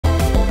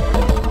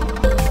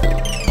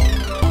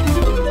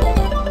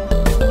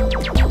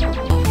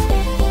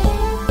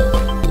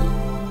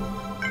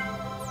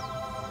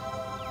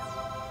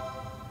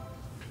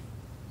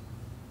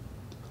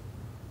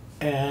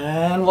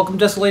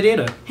Desk of Lady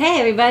Ada. Hey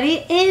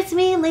everybody, it's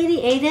me,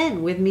 Lady Ada,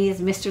 and with me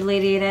is Mr.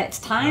 Lady Ada. It's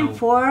time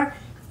for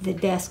the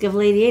Desk of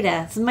Lady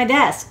Ada. This is my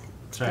desk.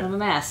 It's kind of a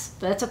mess,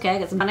 but that's okay. I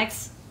got some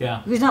electronics.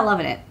 Yeah. Who's not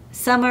loving it?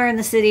 Summer in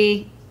the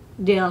city,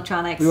 doing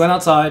electronics. We went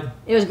outside.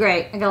 It was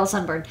great. I got a little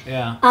sunburned.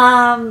 Yeah.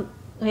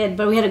 We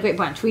had a great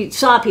bunch. We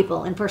saw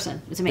people in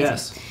person. It was amazing.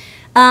 Yes.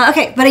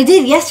 Okay, but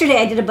yesterday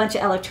I did a bunch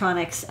of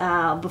electronics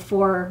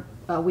before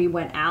we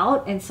went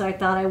out, and so I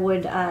thought I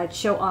would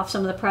show off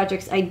some of the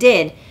projects I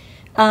did.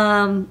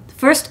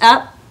 First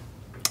up,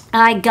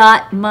 I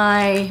got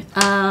my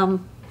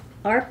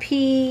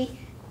RP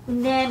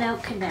Nano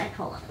Connect.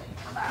 Hold on,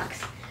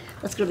 box.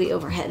 Let's go to the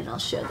overhead and I'll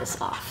show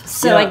this off.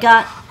 So yeah, I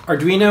got...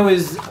 Arduino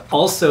is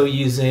also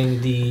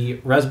using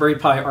the Raspberry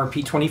Pi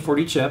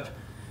RP2040 chip.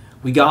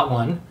 We got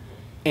one.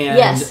 And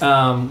yes,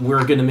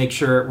 we're going to make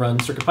sure it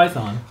runs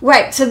CircuitPython.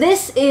 Right. So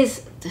this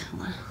is...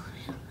 Hold on.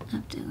 I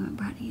have to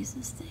remember how to use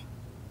this thing.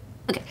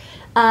 Okay.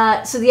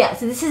 So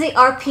this is a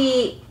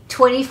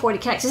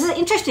RP2040 Connect. This is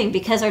interesting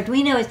because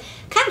Arduino is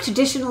kind of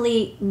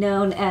traditionally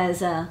known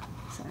as...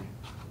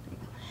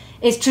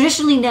 It's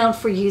traditionally known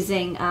for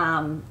using,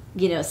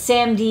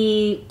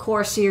 SAMD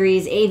core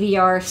series,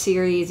 AVR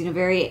series,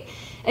 very...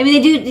 I mean,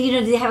 they do,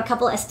 they have a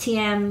couple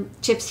STM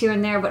chips here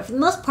and there, but for the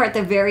most part,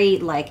 they're very,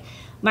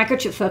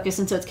 microchip focused,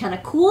 and so it's kind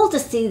of cool to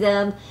see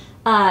them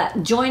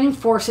joining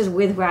forces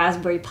with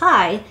Raspberry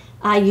Pi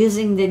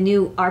using the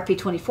new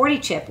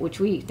RP2040 chip, which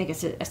we think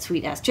is a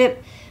sweet-ass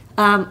chip,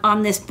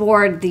 on this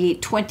board, the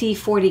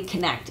 2040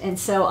 Connect. And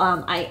so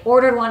I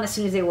ordered one as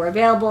soon as they were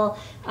available,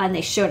 and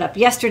they showed up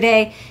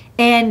yesterday.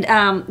 And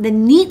the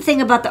neat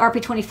thing about the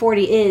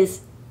RP2040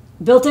 is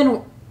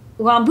built-in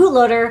ROM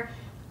bootloader,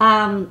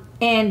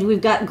 and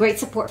we've got great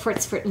support for it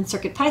in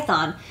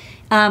CircuitPython.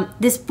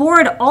 This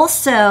board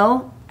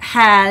also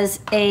has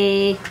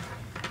a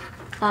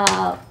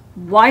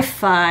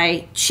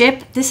Wi-Fi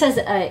chip. This is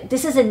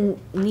a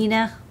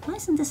Nina. Why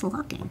isn't this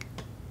locking?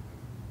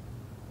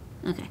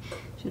 Okay,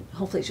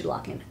 hopefully it should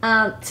lock in.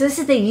 So this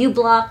is the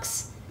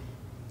U-Blox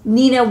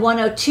Nina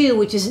 102,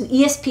 which is an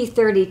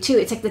ESP32.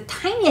 It's like the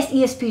tiniest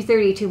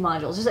ESP32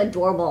 module. It's just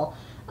adorable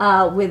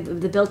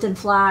with the built-in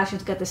flash.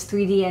 It's got this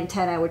 3D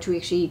antenna, which we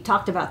actually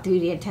talked about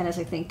 3D antennas,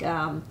 I think,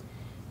 on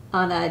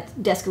a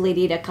Desk of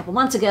Lady Ada a couple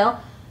months ago.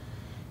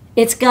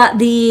 It's got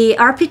the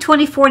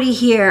RP2040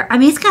 here. I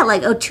mean, it's got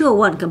like a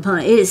 201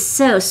 component. It is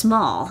so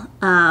small.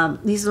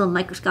 These little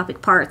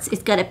microscopic parts.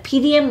 It's got a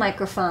PDM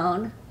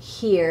microphone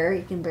here.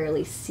 You can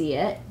barely see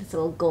it. This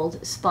little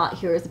gold spot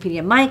here is the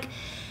PDM mic.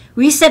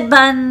 Reset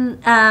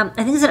button. I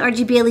think it's an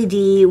RGB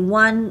LED,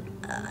 one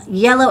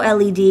yellow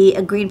LED,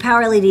 a green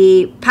power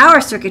LED,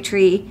 power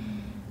circuitry.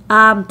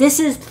 This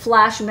is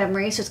flash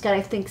memory, so it's got,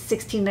 I think,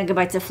 16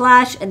 megabytes of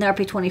flash, and the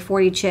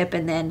RP2040 chip,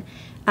 and then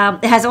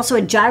it has also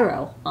a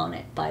gyro on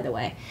it, by the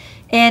way.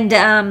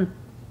 And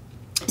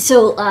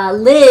so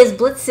Liz,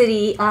 Blitz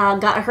City,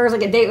 got hers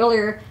like a day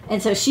earlier,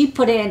 and so she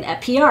put in a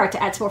PR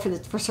to add support for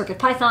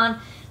CircuitPython.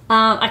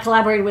 I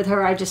collaborated with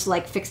her. I just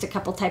fixed a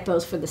couple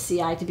typos for the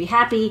CI to be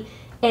happy,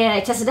 and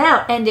I tested it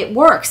out, and it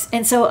works.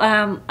 And so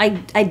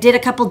I did a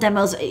couple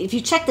demos. If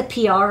you check the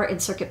PR in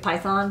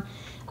CircuitPython,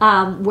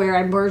 where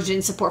I merged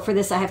in support for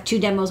this, I have two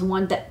demos.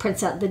 One that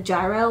prints out the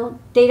gyro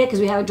data, because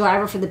we have a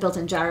driver for the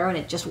built-in gyro, and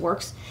it just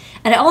works.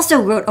 And I also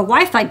wrote a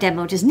Wi-Fi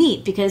demo, which is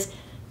neat, because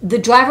the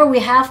driver we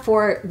have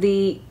for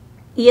the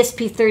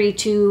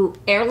ESP32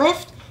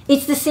 Airlift,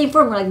 it's the same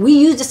firmware. We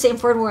use the same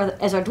firmware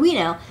as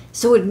Arduino,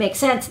 so it would make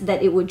sense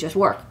that it would just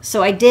work.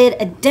 So I did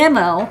a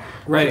demo.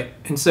 Right.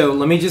 And so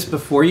let me just,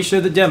 before you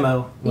show the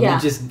demo,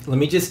 let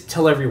me just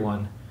tell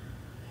everyone,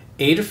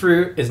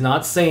 Adafruit is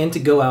not saying to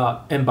go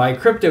out and buy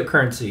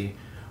cryptocurrency.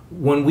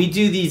 When we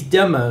do these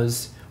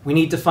demos, we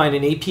need to find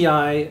an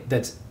API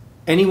that's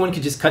anyone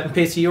could just cut and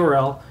paste the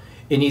URL.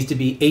 It needs to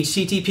be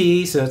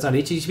HTTP, so it's not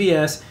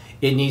HTTPS.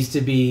 It needs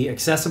to be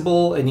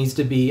accessible. It needs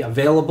to be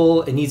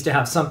available. It needs to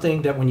have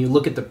something that when you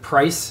look at the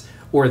price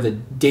or the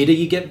data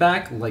you get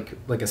back, like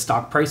a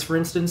stock price, for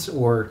instance,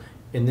 or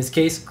in this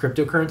case,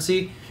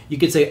 cryptocurrency, you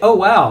could say, oh,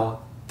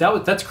 wow,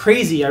 that's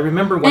crazy. I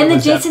remember when And the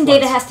JSON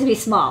data has to be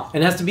small.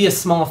 And it has to be a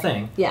small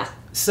thing. Yeah.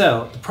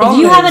 So the problem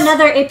if you have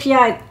another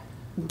API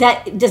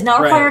that does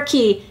not require a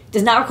key,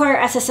 does not require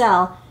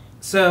SSL,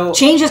 so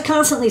changes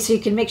constantly so you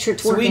can make sure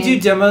it's working. So we do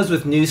demos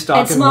with new stock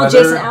and small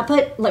weather. JSON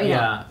output. Let me know.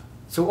 Yeah.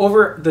 So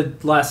over the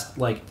last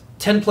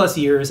 10 plus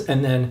years,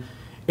 and then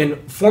in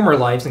former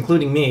lives,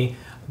 including me,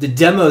 the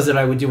demos that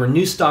I would do were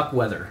new stock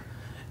weather.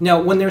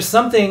 Now, when there's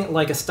something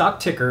like a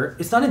stock ticker,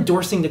 it's not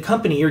endorsing the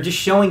company. You're just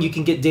showing you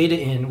can get data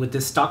in with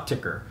this stock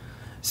ticker.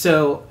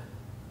 So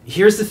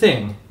here's the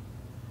thing.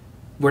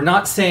 We're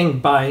not saying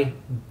buy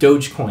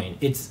Dogecoin.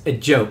 It's a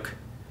joke.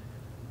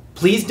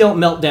 Please don't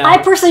melt down. I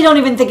personally don't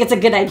even think it's a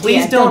good idea.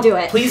 Please don't do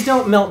it. Please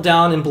don't melt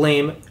down and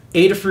blame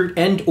Adafruit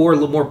and or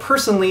more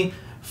personally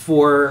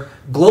for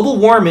global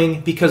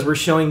warming because we're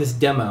showing this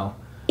demo.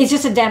 It's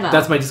just a demo.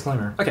 That's my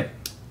disclaimer. Okay.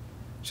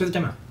 Show the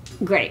demo.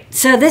 Great.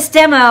 So this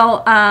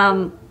demo,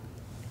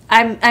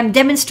 I'm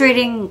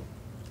demonstrating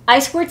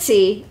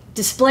I2C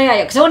display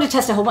I/O because I wanted to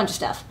test a whole bunch of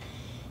stuff.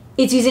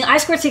 It's using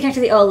I2C connected to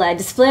the OLED,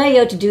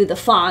 Display.io to do the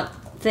font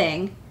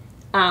thing,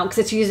 because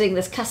it's using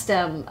this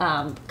custom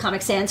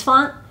Comic Sans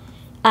font.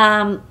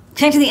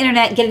 Connecting to the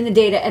internet, getting the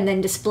data, and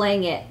then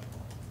displaying it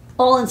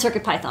all in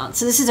CircuitPython.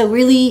 So this is a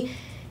really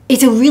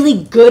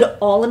good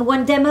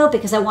all-in-one demo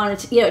because I wanted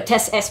to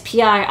test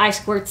SPI,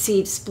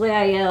 I2C,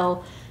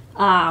 Display.io,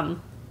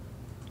 font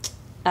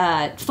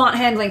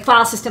handling,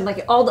 file system,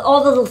 like all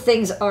the little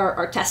things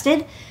are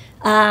tested.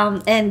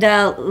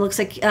 Looks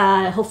like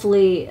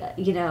hopefully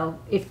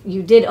if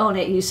you did own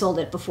it, you sold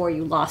it before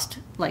you lost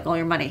like all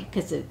your money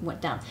because it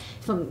went down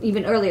from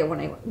even earlier when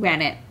I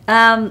ran it.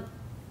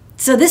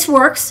 So this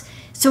works.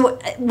 So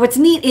what's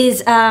neat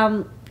is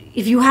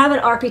if you have an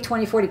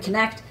RP2040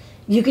 Connect,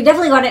 you can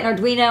definitely run it in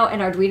Arduino,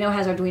 and Arduino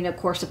has Arduino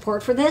Core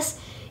support for this.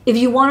 If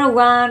you want to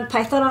run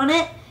Python on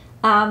it,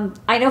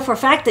 I know for a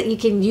fact that you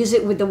can use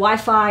it with the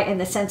Wi-Fi and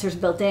the sensors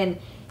built in.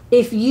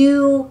 If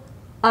you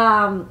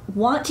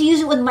want to use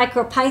it with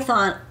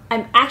MicroPython,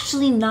 I'm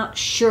actually not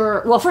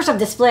sure. Well, first off,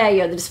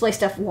 Display.io, the display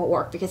stuff won't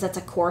work because that's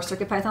a core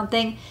CircuitPython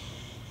thing.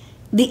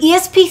 The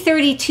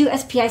ESP32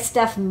 SPI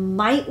stuff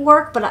might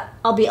work, but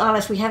I'll be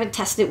honest, we haven't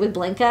tested it with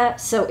Blinka,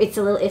 so it's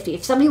a little iffy.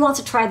 If somebody wants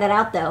to try that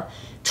out, though,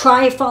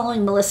 try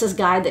following Melissa's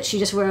guide that she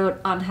just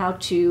wrote on how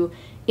to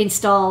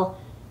install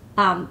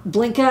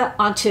Blinka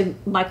onto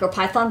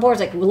MicroPython boards.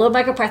 Like, load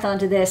MicroPython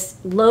onto this,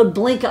 load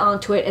Blinka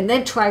onto it, and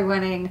then try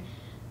running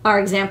our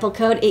example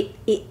code.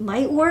 It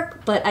might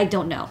work, but I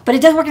don't know. But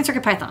it does work in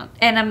CircuitPython,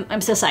 and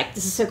I'm so psyched.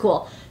 This is so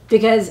cool.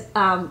 Because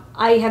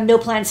I have no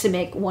plans to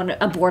make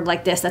a board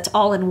like this that's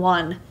all in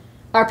one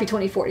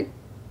RP2040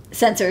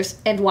 sensors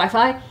and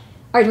Wi-Fi.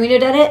 Arduino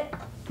did it.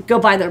 Go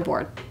buy their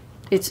board.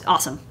 It's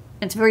awesome.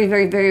 It's very,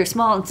 very, very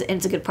small, and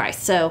it's a good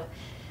price. So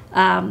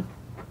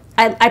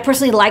I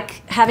personally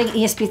like having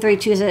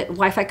ESP32 as a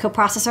Wi-Fi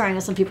coprocessor. I know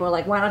some people are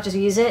like, why not just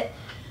use it?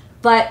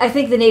 But I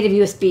think the native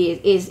USB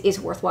is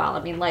worthwhile.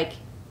 I mean, like,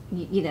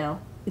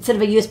 instead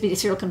of a USB to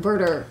serial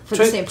converter for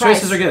the same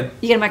price, choices are good.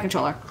 You get a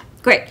microcontroller.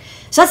 Great.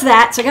 So that's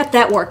that. So I got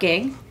that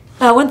working.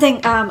 One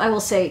thing I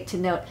will say to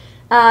note,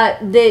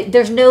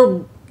 there's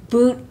no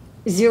boot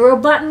 0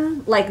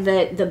 button, like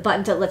the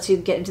button that lets you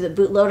get into the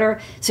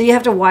bootloader. So you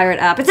have to wire it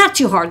up. It's not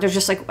too hard. There's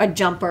just like a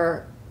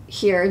jumper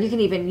here. You can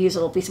even use a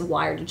little piece of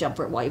wire to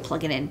jumper it while you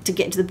plug it in to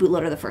get into the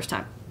bootloader the first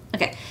time.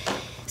 Okay.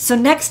 So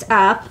next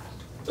up,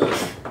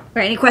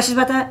 right, any questions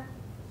about that?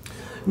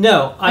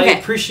 No, I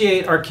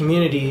appreciate our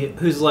community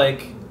who's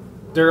like,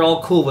 they're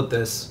all cool with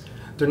this.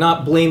 They're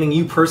not blaming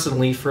you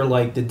personally for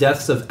like the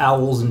deaths of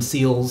owls and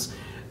seals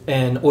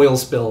and oil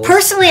spills.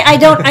 Personally, I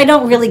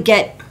don't really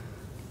get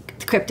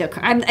crypto.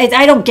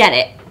 I don't get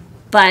it,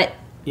 but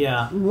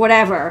yeah,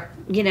 whatever,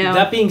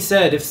 That being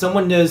said, if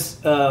someone knows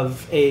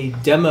of a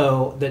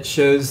demo that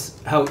shows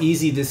how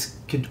easy this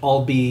could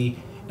all be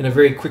in a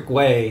very quick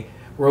way,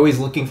 we're always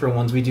looking for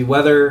ones. We do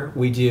weather,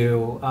 we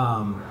do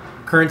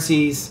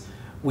currencies.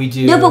 We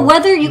do but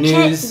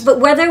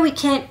whether we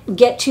can't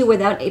get to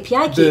without an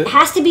API key. It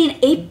has to be an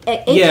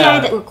API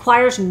that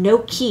requires no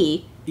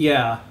key.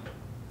 Yeah.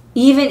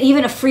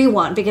 Even a free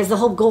one, because the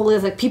whole goal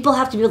is like people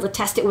have to be able to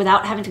test it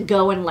without having to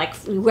go and like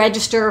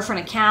register for an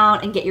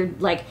account and get your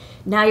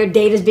now your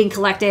data is being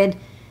collected.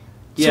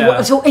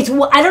 So it's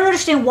I don't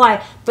understand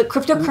why, but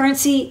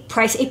cryptocurrency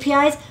price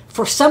APIs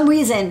for some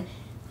reason.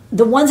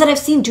 The ones that I've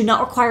seen do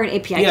not require an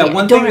API key. Yeah,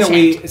 one thing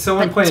that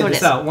someone pointed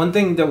this out. One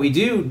thing that we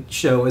do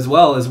show as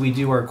well is we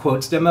do our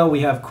quotes demo.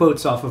 We have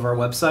quotes off of our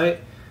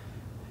website,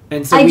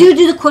 and so I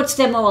do the quotes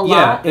demo a lot.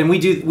 Yeah, and we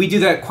do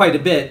that quite a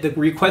bit. The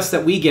request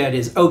that we get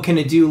is, can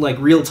it do like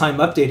real time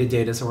updated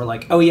data? So we're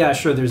like, oh yeah,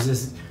 sure. There's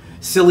this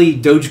silly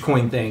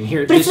Dogecoin thing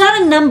here, but it's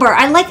not a number.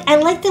 I like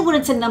that when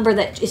it's a number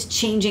that is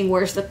changing.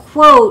 Whereas the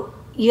quote,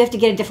 you have to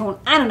get a different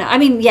one. I don't know. I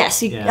mean,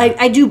 yes,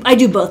 I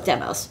do both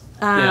demos.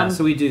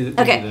 So we do.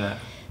 Okay. Do that.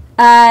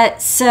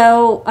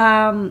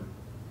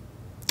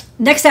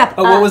 Next up.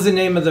 What was the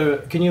name of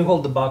the? Can you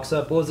hold the box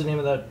up? What was the name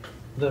of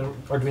the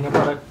Arduino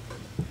product?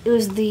 It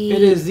is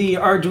the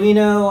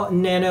Arduino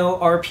Nano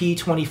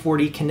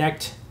RP2040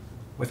 Connect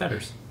with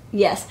headers.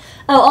 Yes.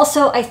 Oh,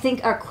 also, I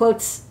think our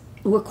quotes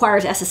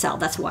requires SSL.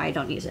 That's why I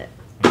don't use it.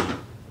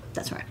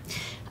 That's right.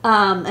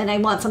 And I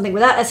want something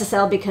without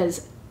SSL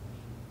because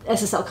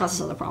SSL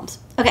causes other problems.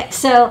 Okay,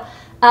 so.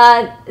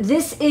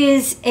 This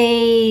is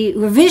a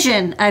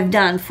revision I've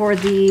done for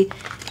the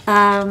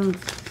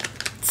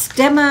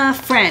Stemma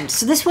Friend.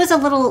 So this was a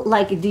little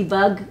like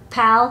debug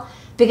pal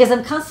because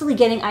I'm constantly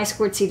getting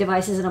I2C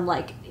devices and I'm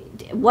like,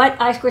 what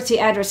I2C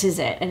address is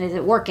it? And is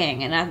it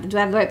working? And do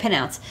I have the right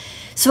pinouts?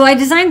 So I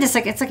designed this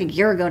it's like a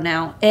year ago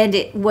now, and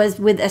it was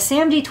with a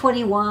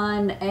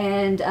SAMD21,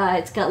 and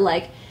it's got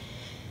like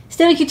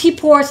Stemma QT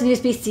ports and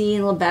USB-C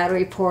and a little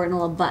battery port and a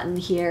little button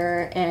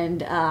here,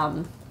 and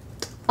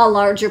a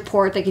larger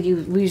port that could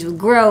use with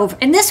Grove,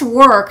 and this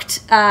worked.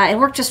 It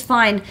worked just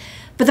fine,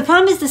 but the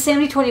problem is the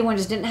SAMD21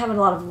 just didn't have a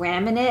lot of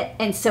RAM in it,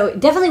 and so it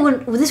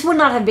definitely this would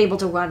not have been able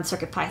to run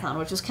CircuitPython,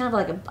 which was kind of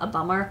like a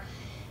bummer.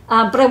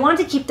 But I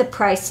wanted to keep the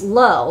price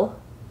low,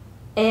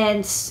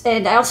 and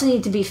I also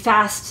need to be a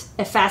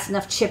fast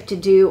enough chip to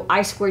do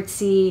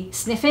I2C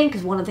sniffing,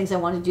 because one of the things I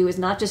want to do is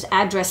not just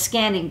address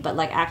scanning, but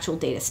like actual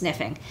data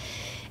sniffing.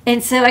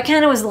 And so I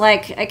kind of was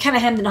like, I kind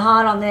of hemmed and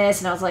hawed on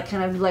this, and I was like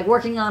kind of like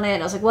working on it.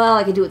 And I was like, well,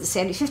 I could do it with the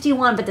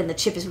SAMD51, but then the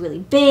chip is really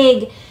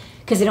big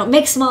because they don't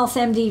make small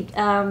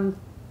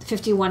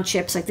SAMD51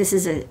 chips. Like this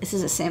is a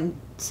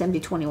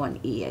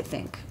SAMD21E, I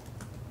think.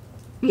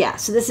 Yeah,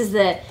 so this is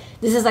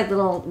like the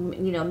little,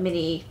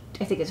 mini,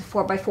 I think it's a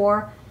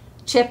 4x4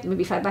 chip,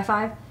 maybe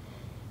 5x5.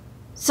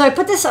 So I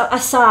put this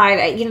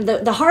aside.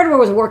 The hardware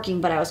was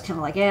working, but I was kind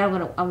of like, yeah, I'm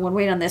gonna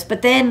wait on this.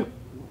 But then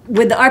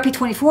with the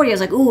RP2040, I was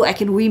like, ooh, I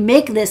can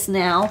remake this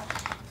now,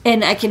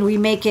 and I can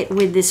remake it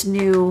with this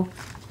new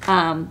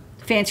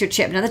fancier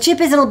chip. Now the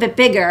chip is a little bit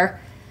bigger,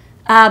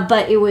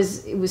 but it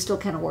was still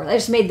kind of worth it. I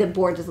just made the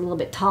board just a little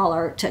bit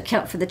taller to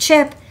account for the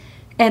chip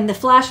and the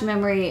flash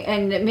memory,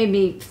 and it made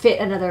me fit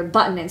another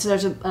button in. So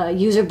there's a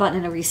user button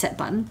and a reset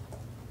button.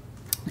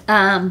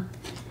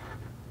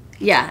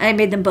 Yeah, I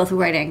made them both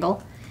right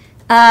angle.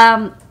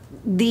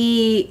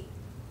 The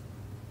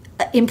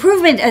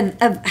improvement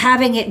of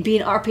having it be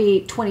an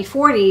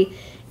RP2040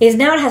 is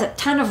now it has a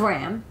ton of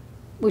RAM,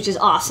 which is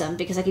awesome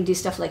because I can do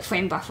stuff like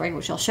frame buffering,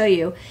 which I'll show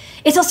you.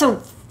 It's also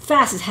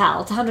fast as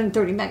hell. It's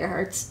 130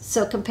 megahertz.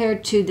 So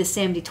compared to the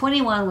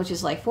SAMD21, which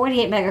is like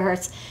 48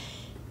 megahertz,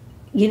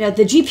 the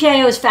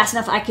GPIO is fast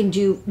enough. I can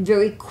do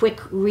very quick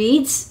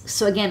reads.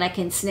 So again, I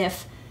can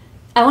sniff.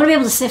 I want to be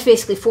able to sniff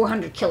basically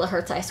 400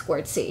 kilohertz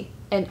I2C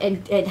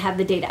and have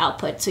the data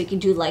output. So you can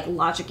do like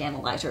logic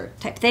analyzer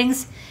type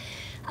things.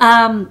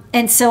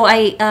 And so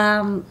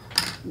I'm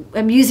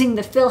using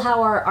the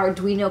Philhauer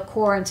Arduino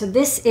core. And so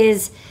this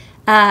is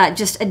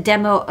just a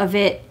demo of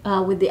it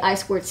with the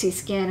I2C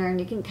scanner. And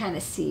you can kind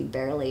of see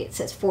barely, it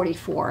says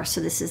 44.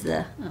 So this is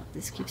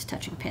this keeps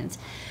touching pins.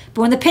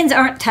 But when the pins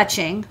aren't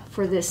touching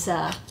for this,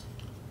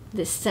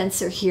 this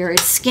sensor here,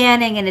 it's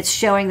scanning and it's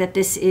showing that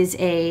this is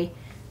a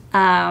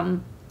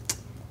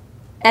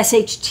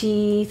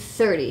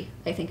SHT30,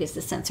 I think is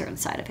the sensor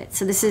inside of it.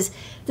 So this is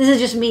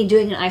just me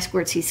doing an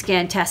I2C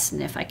scan test,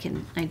 and if I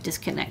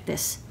disconnect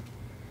this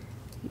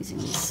using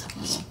these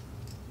little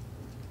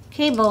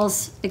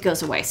cables, it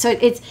goes away. So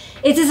it's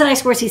just an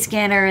I2C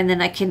scanner, and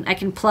then I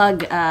can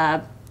plug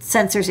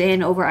sensors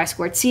in over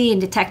I2C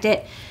and detect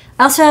it.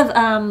 I also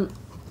have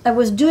I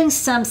was doing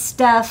some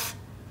stuff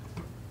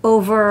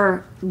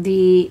over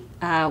the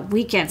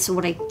weekend. So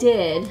what I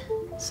did,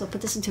 so I'll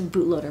put this into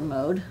bootloader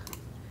mode.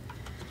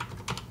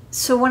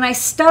 So when I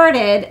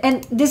started,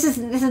 and this is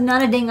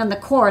not a ding on the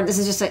core, this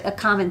is just a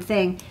common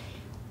thing.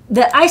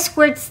 The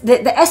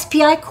the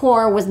SPI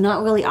core was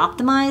not really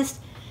optimized.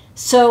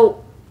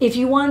 So if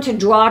you wanted to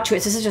draw to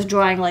it, so this is just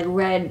drawing like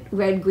red,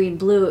 green,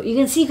 blue. You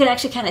can see, you can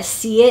actually kind of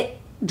see it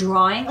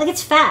drawing. Like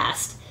it's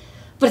fast,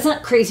 but it's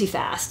not crazy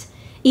fast.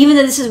 Even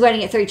though this is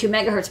running at 32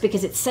 megahertz,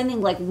 because it's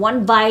sending like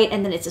one byte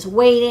and then it's just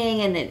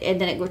waiting,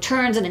 and then it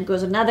returns and it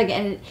goes another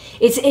again.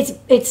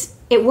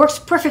 It works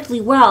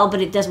perfectly well,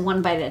 but it does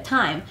one byte at a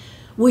time.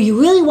 What you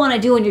really want to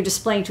do when you're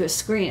displaying to a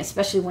screen,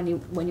 especially when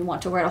you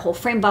want to write a whole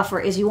frame buffer,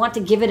 is you want to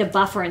give it a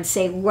buffer and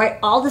say, write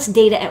all this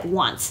data at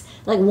once,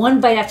 like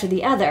one byte after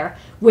the other,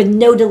 with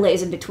no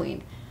delays in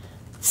between.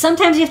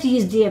 Sometimes you have to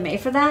use DMA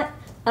for that.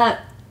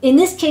 In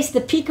this case,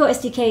 the Pico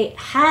SDK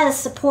has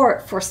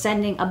support for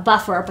sending a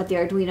buffer, but the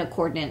Arduino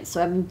coordinates.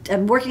 So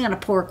I'm working on a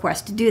pull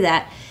request to do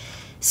that.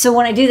 So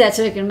when I do that,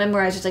 so I can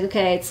memorize, it's like,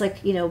 okay, it's like,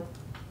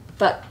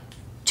 about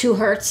 2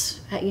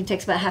 hertz. It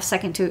takes about a half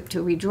second to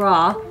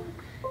redraw.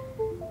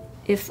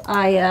 If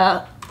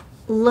I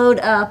load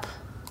up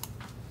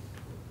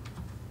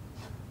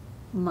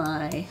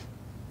my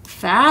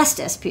fast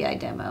SPI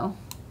demo,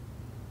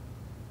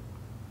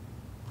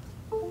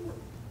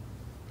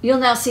 you'll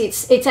now see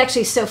it's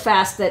actually so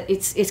fast that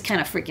it's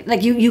kind of freaking,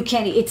 like you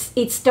can't,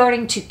 it's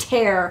starting to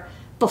tear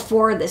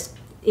before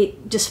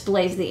it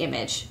displays the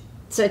image.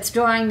 So it's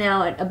drawing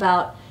now at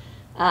about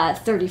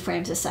 30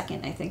 frames a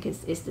second, I think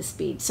is the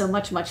speed. So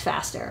much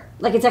faster.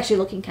 Like it's actually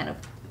looking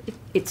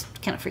it's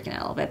kind of freaking out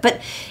a little bit. But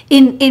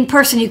in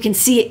person you can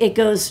see it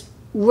goes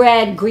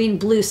red, green,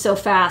 blue so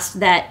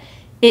fast that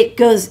it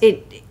goes,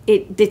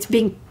 it's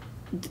being,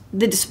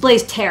 the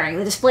display's tearing.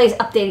 The display's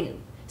updating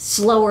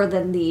slower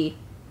than the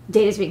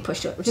data is being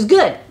pushed to it, which is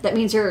good. That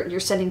means you're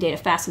sending data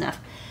fast enough.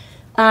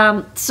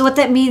 So what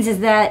that means is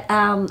that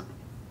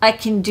I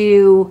can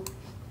do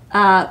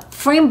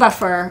frame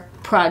buffer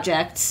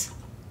projects,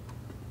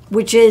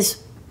 which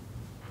is,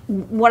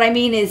 what I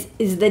mean is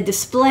the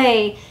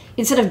display,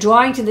 instead of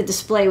drawing to the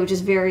display, which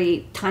is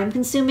very time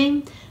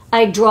consuming,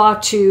 I draw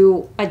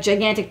to a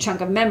gigantic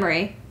chunk of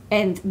memory,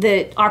 and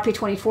the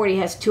RP2040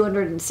 has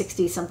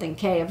 260 something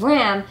K of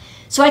RAM,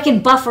 so I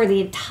can buffer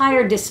the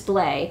entire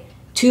display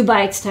 2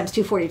 bytes times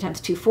 240 times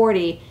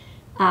 240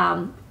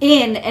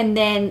 in, and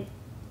then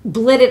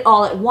blit it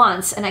all at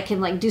once, and I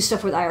can like do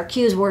stuff with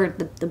IRQs where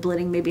the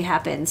blitting maybe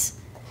happens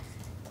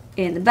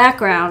in the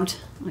background.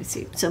 Let's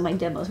see, so my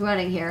demo's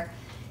running here,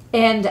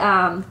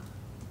 and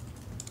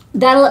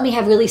that'll let me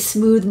have really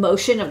smooth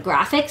motion of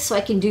graphics, so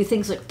I can do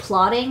things like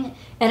plotting,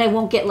 and I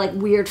won't get like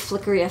weird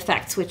flickery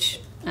effects, which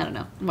I don't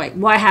know.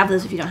 Why have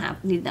those if you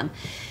don't need them?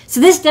 So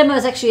this demo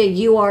is actually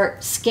a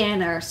UART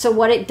scanner. So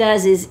what it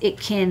does is it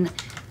can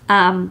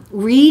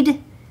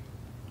read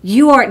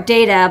UART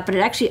data, but it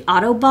actually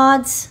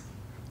auto-BODs.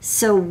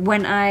 So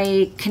when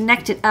I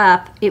connect it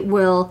up, it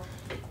will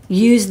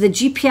use the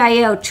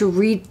GPIO to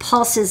read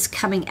pulses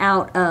coming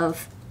out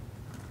of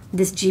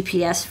this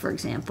GPS, for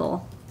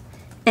example.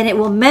 And it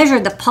will measure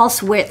the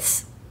pulse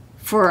widths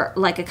for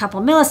like a couple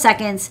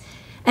milliseconds,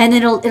 and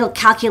then it'll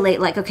calculate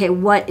like, okay,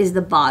 what is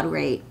the baud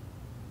rate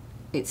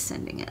it's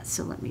sending it.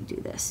 So let me do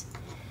this.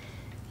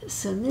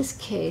 So in this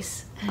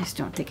case, I just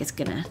don't think it's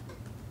gonna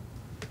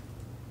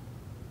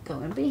go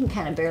in, but you can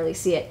kind of barely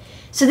see it.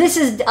 So this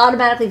is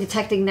automatically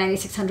detecting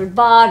 9600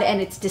 baud,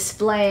 and it's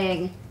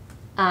displaying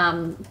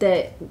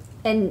the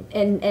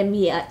NMEA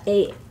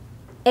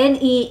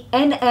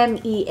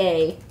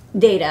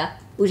data,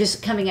 which is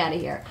coming out of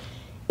here.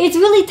 It's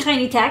really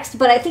tiny text,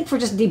 but I think for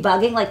just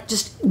debugging, like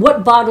just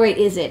what baud rate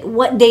is it?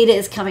 What data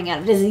is coming out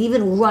of it? Is it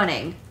even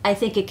running? I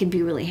think it could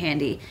be really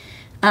handy.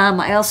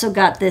 I also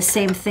got this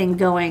same thing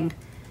going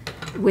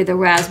with a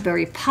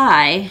Raspberry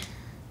Pi.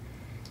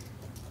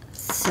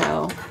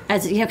 So,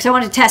 as you know, because I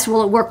wanted to test,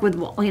 will it work with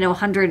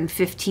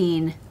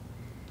 115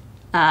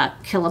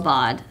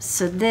 kilobaud?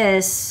 So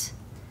this,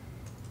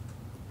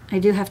 I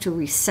do have to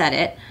reset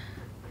it.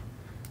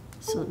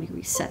 So let me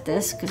reset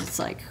this because it's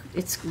like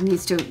it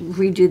needs to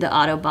redo the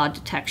auto baud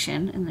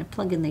detection, and then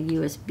plug in the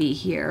USB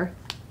here.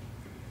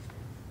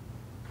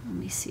 Let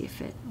me see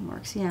if it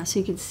works. Yeah, so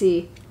you can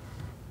see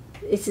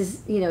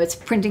it's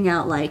printing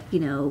out like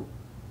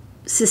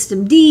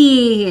system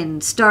D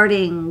and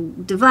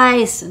starting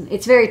device, and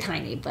it's very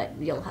tiny, but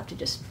you'll have to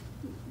just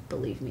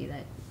believe me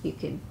that you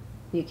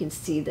can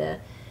see the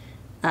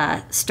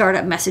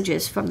startup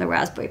messages from the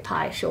Raspberry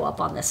Pi show up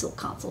on this little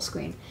console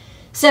screen.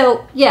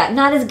 So yeah,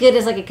 not as good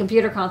as like a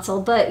computer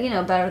console, but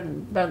better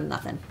than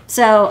nothing.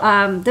 So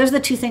those are the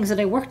two things that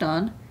I worked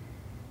on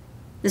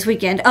this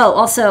weekend. Oh,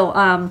 also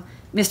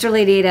Mr.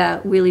 Lady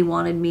Ada really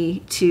wanted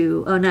me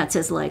to. Oh, no, it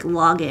says like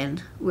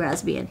login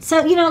Raspbian.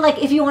 So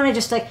like if you want to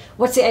just like,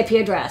 what's the IP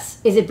address?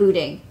 Is it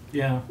booting?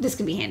 Yeah, this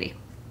could be handy.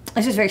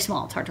 It's just very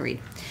small. It's hard to read.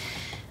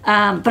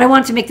 But I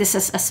wanted to make this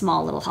a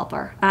small little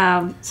helper.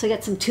 So I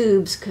got some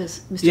tubes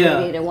because Mr.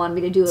 Data wanted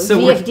me to do a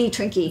VFD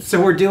Trinky.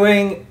 So we're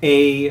doing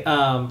a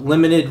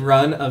limited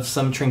run of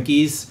some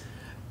Trinkies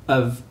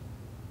of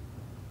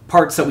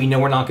parts that we know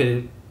we're not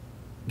going to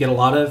get a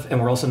lot of,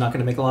 and we're also not going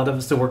to make a lot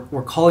of. So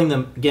we're calling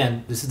them,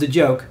 again, this is the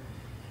joke,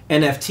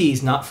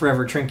 NFTs, not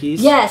forever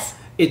Trinkies. Yes.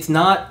 It's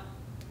not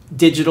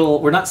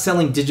digital. We're not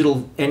selling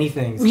digital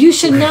anything. You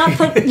should not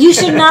buy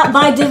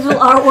digital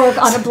artwork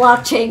on a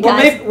blockchain,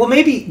 guys. Well,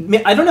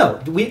 maybe I don't know.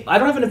 I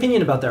don't have an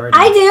opinion about that right now.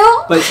 I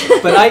do.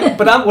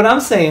 But what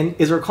I'm saying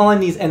is we're calling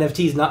these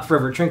NFTs not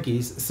forever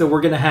Trinkies. So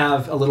we're gonna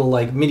have a little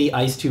like mini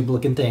ice tube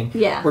looking thing.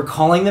 Yeah. We're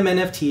calling them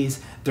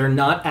NFTs. They're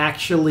not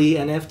actually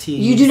NFTs.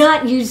 You do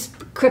not use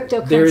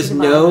cryptocurrency. There's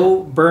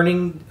no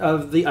burning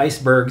of the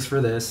icebergs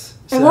for this.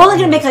 And we're only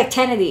going to make like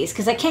 10 of these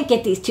because I can't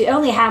get these two. I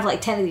only have like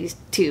 10 of these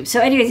tubes.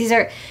 So anyways, these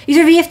are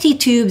VFT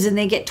tubes, and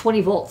they get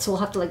 20 volts. So we'll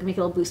have to like make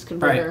a little boost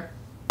converter.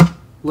 All right.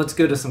 Let's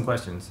go to some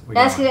questions.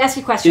 Ask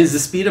you questions. Is the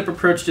speed up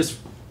approach just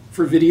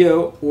for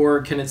video,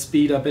 or can it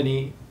speed up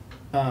any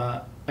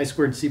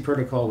I2C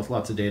protocol with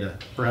lots of data?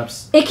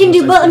 Perhaps it can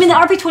do. Well, I mean, the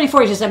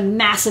RP24 is just a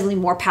massively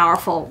more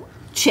powerful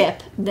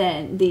chip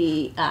than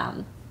the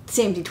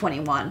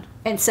CMD21,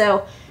 and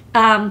so.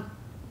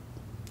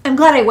 I'm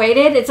glad I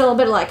waited. It's a little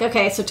bit like,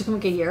 okay, so it took me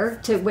like a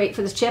year to wait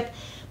for this chip,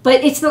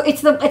 but it's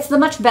the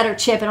much better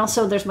chip, and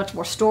also there's much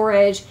more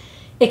storage.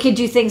 It could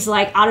do things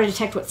like auto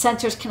detect what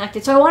sensors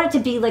connected. So I want it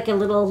to be like a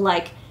little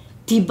like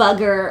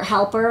debugger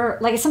helper.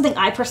 Like it's something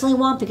I personally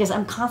want because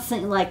I'm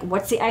constantly like,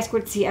 what's the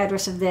I2C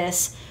address of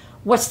this?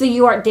 What's the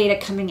UART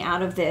data coming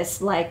out of this?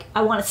 Like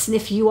I want to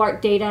sniff UART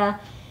data,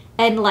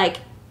 and like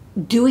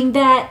doing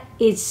that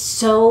is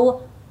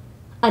so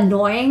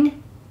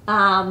annoying.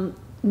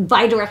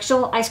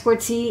 Bidirectional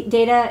I2C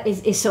data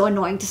is so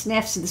annoying to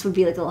sniff, so this would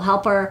be like a little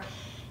helper.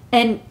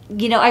 And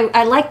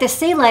I like the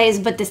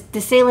Saleys, but the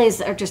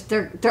Saleys are just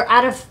they're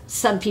out of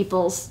some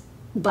people's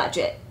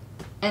budget,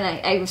 and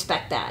I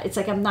respect that. It's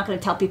like I'm not going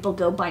to tell people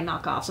go buy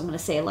knockoffs. I'm going to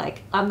say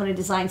like I'm going to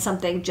design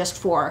something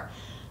just for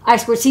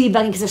I2C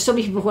debugging because there's so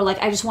many people who are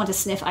like I just want to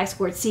sniff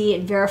I2C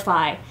and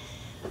verify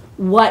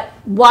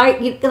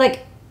like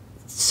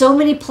so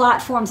many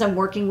platforms I'm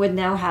working with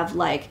now have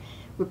like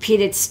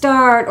repeated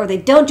start, or they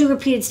don't do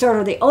repeated start,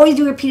 or they always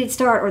do repeated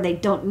start, or they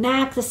don't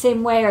NAC the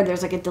same way, or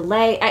there's like a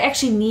delay. I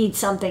actually need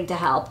something to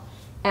help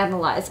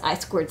analyze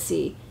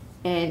I2C,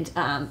 and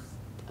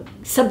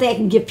something I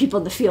can give people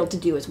in the field to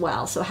do as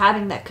well. So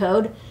having that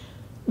code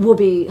will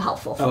be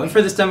helpful for me. And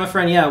for this demo,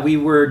 friend, yeah, we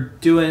were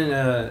doing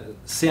a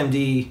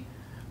SAMD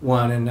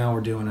one, and now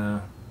we're doing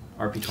a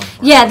RP24.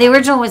 Yeah, the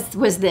original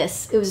was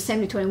this. It was a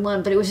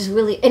SAMD21, but it was just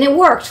really, and it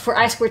worked for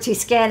I2C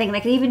scanning, and I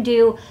could even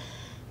do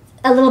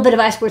a little bit of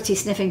I2C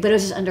sniffing, but it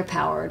was just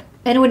underpowered,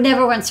 and it would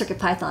never run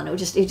CircuitPython.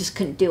 It just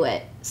couldn't do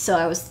it.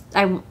 So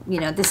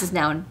this is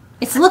now.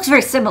 It looks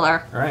very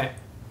similar. All right.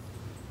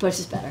 But it's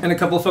just better. And a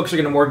couple of folks are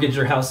going to mortgage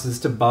their houses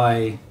to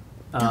buy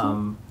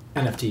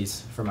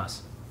NFTs from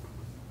us.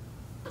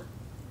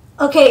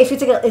 Okay, if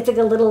it's like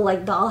a little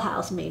like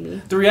dollhouse,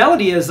 maybe. The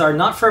reality is, our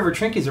not forever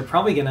Trinkies are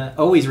probably going to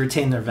always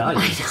retain their value.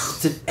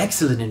 It's an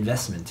excellent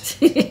investment.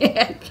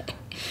 Okay.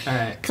 All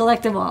right.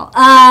 Collect them all.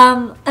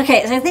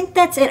 Okay, so I think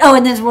that's it. Oh,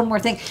 and there's one more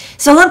thing.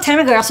 So a long time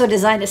ago, I also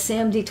designed a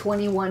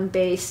SAMD21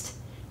 based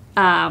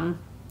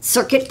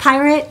circuit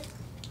pirate.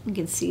 You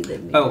can see the.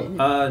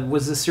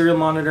 Was the serial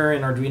monitor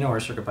in Arduino or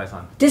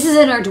CircuitPython? This is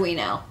an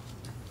Arduino.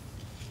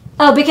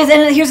 Oh, because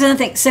and here's another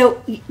thing.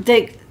 So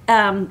the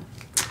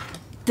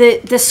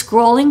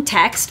scrolling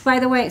text, by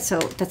the way. So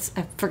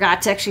I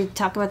forgot to actually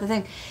talk about the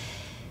thing.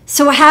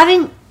 So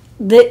having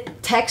the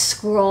text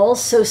scroll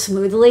so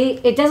smoothly,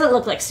 it doesn't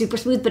look like super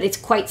smooth, but it's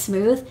quite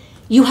smooth.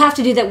 You have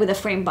to do that with a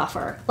frame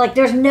buffer. Like,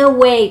 there's no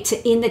way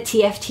to, in the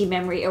TFT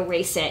memory,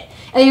 erase it.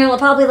 And you're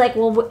probably like,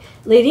 well,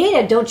 Lady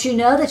Ada, don't you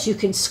know that you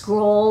can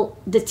scroll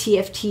the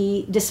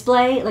TFT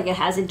display? Like, it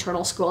has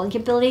internal scrolling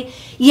capability.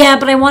 Yeah,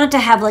 but I wanted to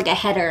have, like, a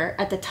header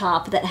at the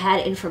top that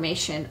had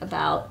information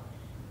about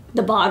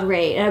the baud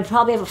rate. And I'd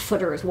probably have a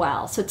footer as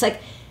well. So it's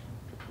like,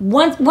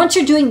 once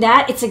you're doing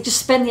that, it's like, just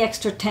spend the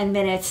extra 10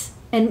 minutes.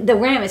 And the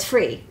RAM is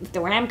free. If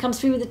the RAM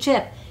comes free with the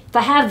chip, if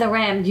I have the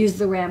RAM, use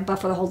the RAM,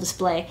 buffer the whole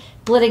display.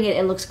 Splitting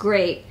it looks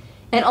great.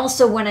 And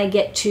also when I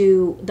get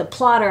to the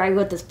plotter, I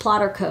wrote this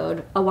plotter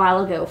code a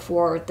while ago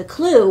for the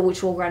Clue,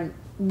 which will run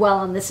well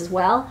on this as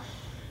well.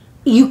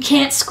 You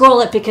can't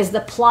scroll it because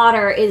the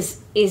plotter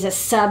is a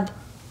sub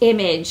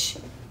image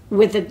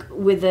with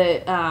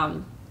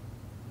a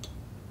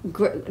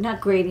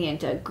not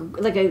gradient,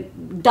 like a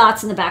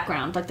dots in the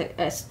background, like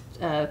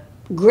the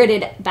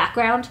gridded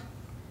background,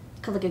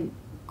 called like a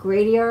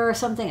gradier or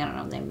something. I don't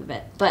know the name of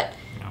it, but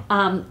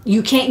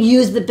you can't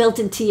use the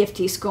built-in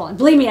TFT scrolling.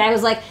 Believe me, I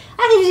was like,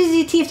 I can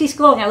use TFT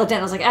scrolling. I looked at it,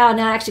 I was like, oh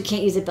no, I actually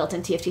can't use the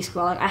built-in TFT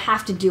scrolling. I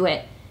have to do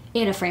it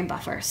in a frame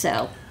buffer.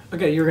 So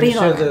okay, you're going to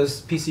show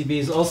those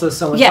PCBs. Also,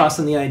 someone tossed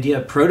in the idea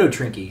of Proto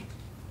Trinky.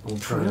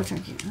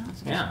 Proto-Trinky. Oh,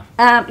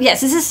 yeah.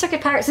 Yes, this is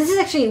Circuit Pirates. This is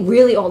actually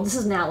really old. This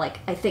is now like,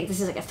 I think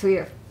this is like a 3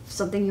 or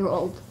something year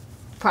old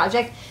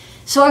project.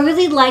 So I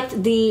really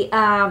liked the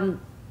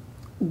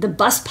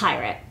Bus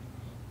Pirate,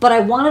 but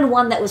I wanted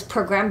one that was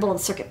programmable in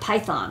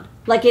CircuitPython.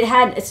 Like it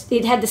had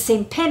the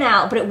same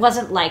pinout, but it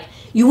wasn't like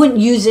you wouldn't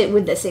use it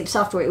with the same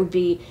software. It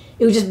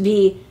would just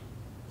be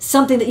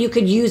something that you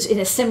could use in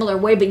a similar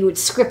way, but you would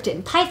script it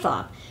in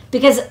Python.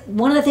 Because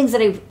one of the things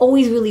that I've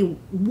always really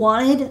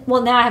wanted,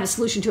 well, now I have a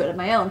solution to it of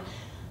my own,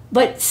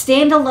 but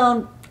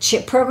standalone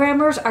chip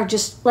programmers are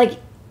just like,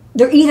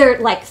 they're either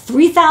like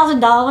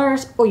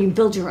 $3,000 or you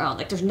build your own.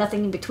 Like there's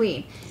nothing in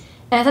between.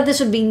 And I thought this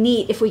would be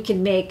neat if we could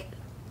make,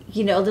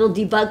 a little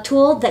debug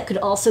tool that could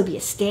also be a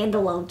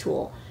standalone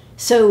tool.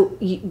 So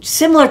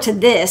similar to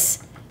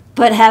this,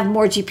 but have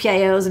more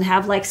GPIOs and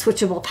have like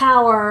switchable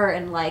power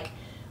and like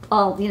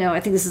all, I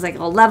think this is like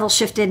all level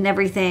shifted and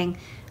everything.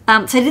 So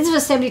I did this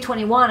with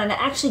SAMD21, and I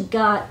actually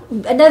got,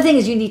 another thing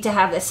is you need to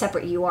have a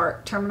separate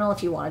UART terminal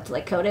if you wanted to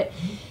like code it.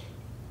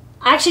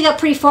 I actually got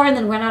pretty far and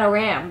then ran out of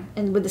RAM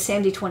and with the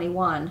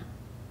SAMD21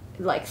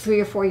 like 3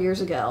 or 4 years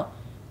ago.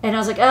 And I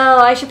was like, oh,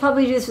 I should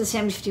probably do this with the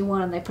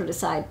SAMD51, and I put it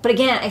aside. But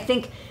again, I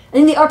think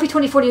the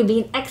RP2040 would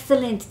be an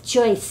excellent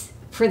choice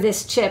for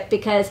this chip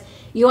because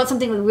you want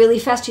something with really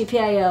fast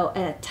GPIO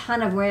and a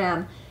ton of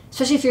RAM,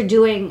 especially if you're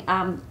doing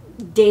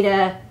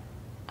data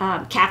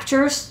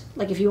captures.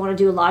 Like if you want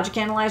to do a logic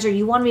analyzer,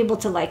 you want to be able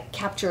to like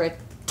capture a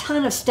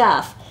ton of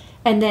stuff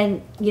and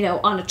then,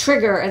 on a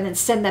trigger and then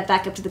send that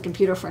back up to the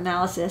computer for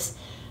analysis.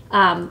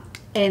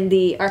 And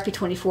the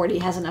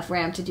RP2040 has enough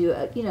RAM to do,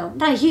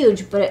 not a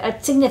huge, but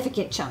a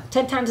significant chunk,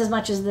 10 times as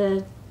much as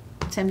the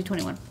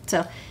SAMD21.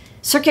 So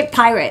Circuit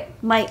Pirate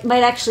might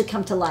actually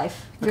come to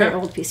life. Very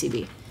old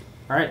PCB.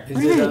 All right. Is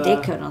there a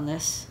date code on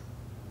this?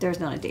 There's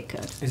not a date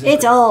code.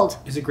 It's old.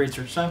 Is it great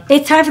search time?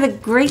 It's time for the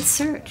great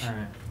search. All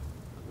right.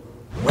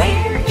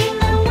 Where in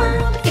the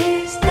world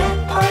is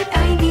that part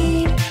I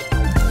need?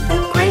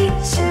 The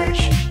great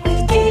search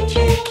with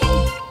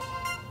DigiKey.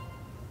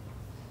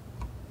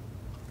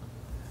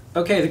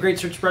 Okay, the great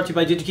search brought to you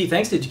by DigiKey.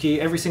 Thanks, DigiKey.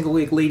 Every single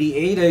week, Lady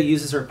Ada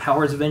uses her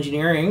powers of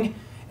engineering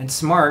and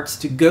smarts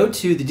to go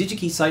to the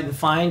DigiKey site and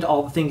find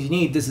all the things you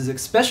need. This is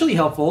especially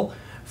helpful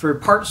for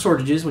part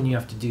shortages when you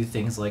have to do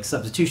things like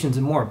substitutions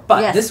and more.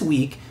 But this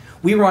week,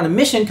 we were on a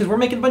mission because we're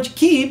making a bunch of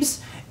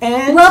keybs.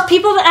 And well,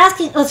 people were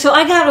asking. So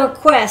I got a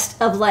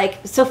request of like,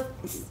 so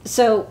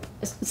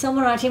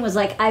someone on our team was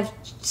like, I've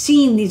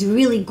seen these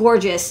really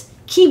gorgeous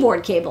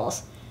keyboard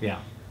cables. Yeah.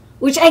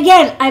 Which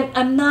again,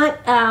 I'm not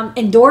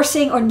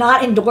endorsing or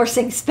not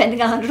endorsing spending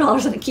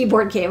 $100 on a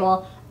keyboard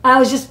cable. I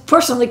was just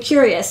personally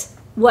curious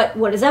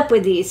what is up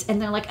with these,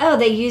 and they're like, oh,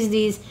 they use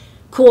these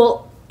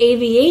cool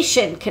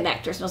aviation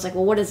connectors. And I was like,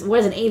 well, what is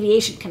an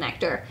aviation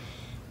connector?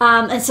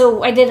 And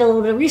so I did a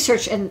little bit of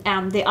research,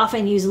 and they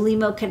often use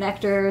LEMO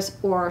connectors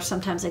or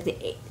sometimes like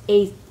the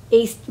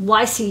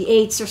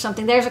YC8s or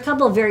something. There's a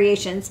couple of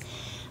variations.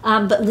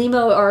 But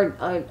LEMO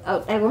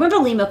I remember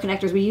LEMO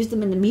connectors. We used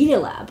them in the Media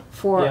Lab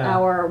for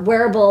our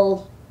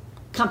wearable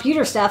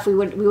computer stuff. We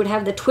would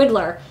have the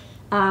twiddler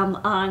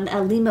on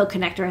a LEMO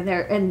connector in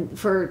there,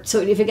 so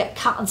if it got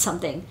caught on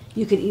something,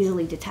 you could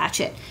easily detach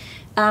it.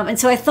 And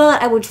so I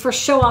thought I would first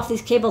show off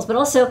these cables, but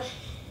also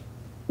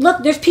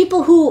look. There's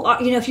people who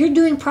are, if you're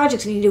doing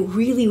projects and you need a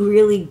really,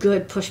 really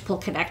good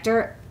push-pull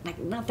connector, like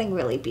nothing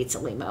really beats a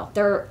LEMO.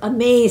 They're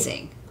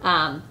amazing.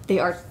 They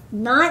are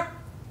not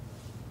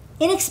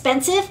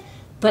inexpensive,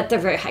 but they're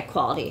very high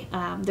quality.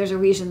 There's a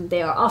reason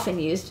they are often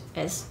used,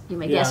 as you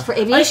may guess, for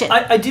aviation.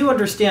 I do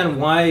understand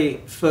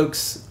why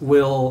folks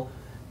will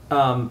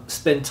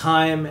spend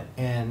time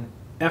and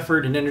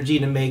effort and energy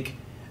to make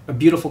a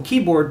beautiful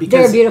keyboard,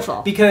 because they're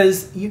beautiful.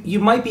 Because you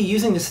might be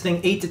using this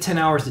thing 8 to 10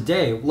 hours a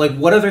day. Like,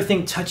 what other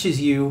thing touches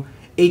you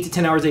 8 to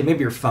 10 hours a day? Maybe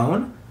your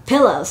phone?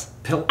 Pillows.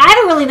 I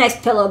had a really nice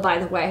pillow, by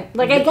the way.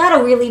 Like, I got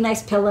a really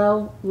nice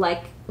pillow,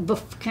 like,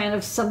 kind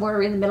of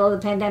somewhere in the middle of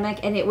the pandemic,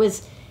 and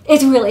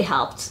it's really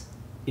helped.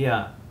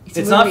 Yeah. It's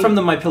really, not from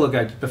the My Pillow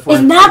guide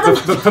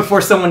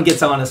before someone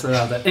gets honest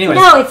about that. Anyway,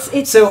 no,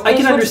 it's so I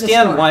can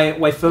understand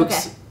why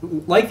folks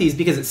like these,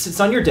 because it sits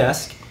on your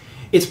desk.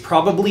 It's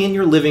probably in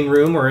your living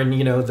room or in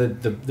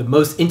the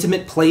most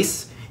intimate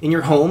place in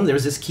your home.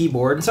 There's this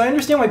keyboard, and so I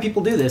understand why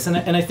people do this. And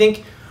I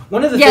think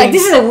one of the things,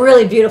 this is a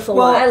really beautiful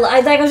one.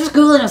 I was just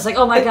googling. I was like,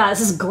 oh my god,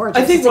 this is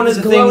gorgeous. I think one of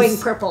the glowing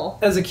things, purple.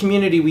 As a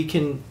community, we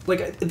can,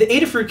 like, the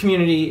Adafruit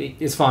community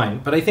is fine,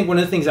 but I think one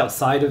of the things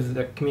outside of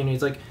the community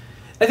is, like,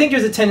 I think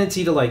there's a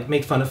tendency to, like,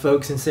 make fun of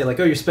folks and say,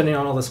 like, oh, you're spending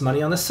all this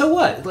money on this. So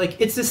what?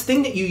 Like, it's this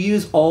thing that you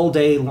use all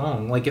day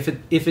long. Like,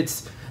 if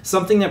it's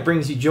something that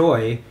brings you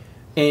joy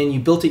and you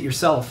built it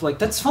yourself, like,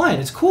 that's fine.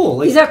 It's cool.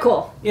 Like, these are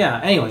cool. Yeah.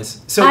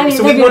 Anyways, so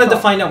we wanted to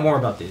find out more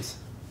about these.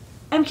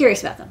 I'm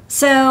curious about them.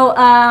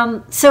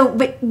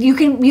 But you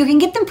can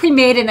get them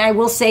pre-made, and I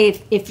will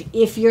say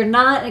if you're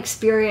not an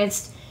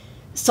experienced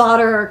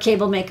solder or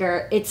cable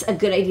maker, it's a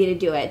good idea to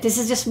do it. This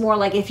is just more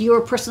like if you were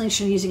personally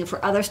interested in using it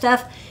for other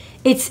stuff.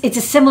 It's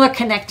a similar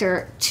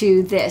connector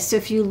to this. So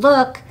if you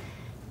look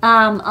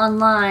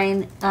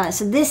online,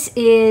 so this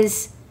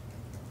is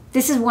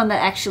one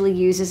that actually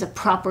uses a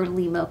proper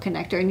LEMO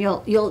connector, and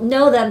you'll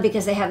know them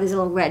because they have these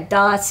little red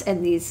dots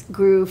and these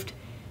grooved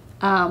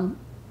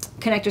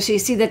connectors. So you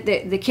see that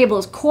the cable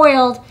is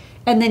coiled,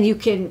 and then you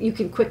can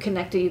quick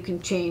connect it. You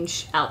can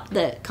change out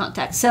the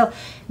contacts. So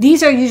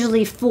these are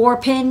usually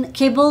 4-pin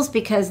cables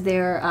because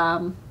they're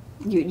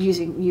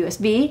using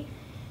USB.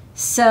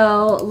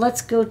 So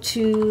let's go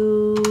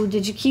to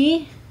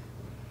DigiKey,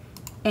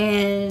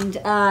 and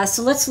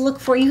so let's look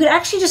for. You could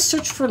actually just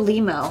search for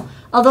LEMO,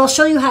 although I'll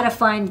show you how to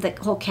find the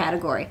whole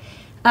category.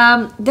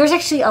 There's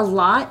actually a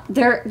lot.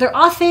 They're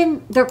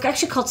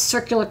actually called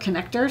circular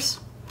connectors,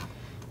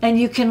 and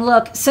you can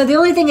look. So the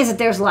only thing is that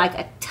there's like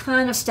a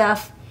ton of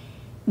stuff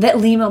that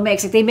LEMO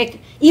makes. Like they make,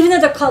 even though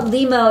they're called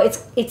LEMO,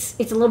 it's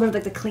a little bit of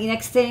like the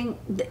Kleenex thing.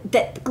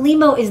 That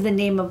LEMO is the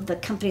name of the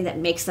company that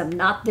makes them,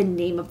 not the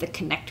name of the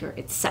connector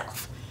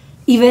itself.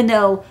 Even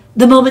though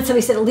the moment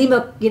somebody said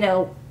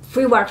LEMO,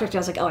 free wire connector, I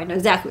was like, oh, I know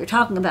exactly what you're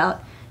talking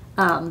about,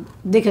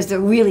 because they're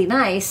really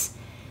nice.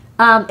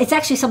 It's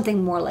actually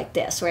something more like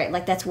this, right?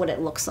 Like that's what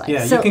it looks like.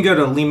 Yeah, so, you can go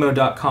to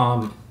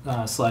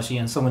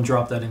lemo.com/Ian. Someone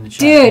dropped that in the chat.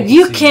 Dude,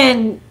 you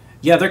can.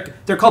 Yeah,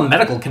 they're called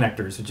medical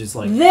connectors, which is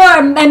like these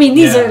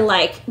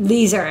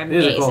are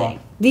amazing. Cool.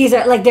 These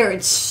are like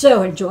they're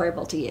so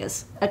enjoyable to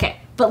use. Okay,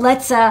 but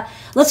let's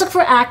look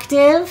for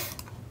active,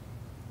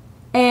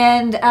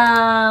 and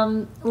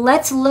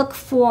let's look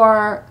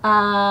for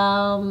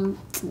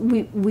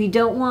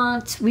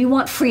we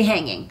want free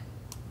hanging,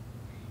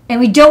 and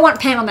we don't want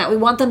panel mount. We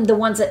want the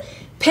ones that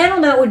panel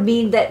mount would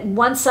mean that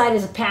one side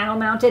is a panel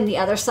mounted and the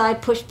other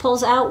side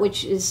pulls out,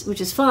 which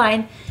is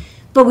fine.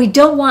 But we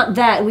don't want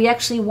that. We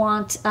actually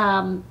want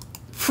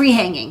free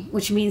hanging,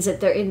 which means that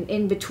they're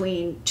in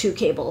between two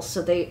cables,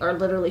 so they are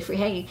literally free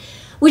hanging.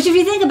 Which, if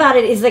you think about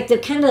it, is like the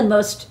kind of the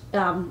most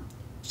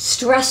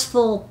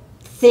stressful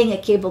thing a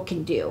cable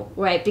can do,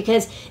 right?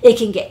 Because it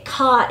can get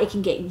caught, it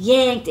can get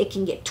yanked, it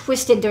can get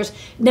twisted. There's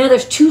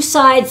two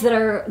sides that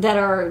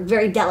are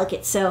very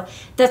delicate, so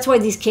that's why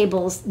these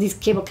cable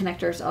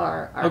connectors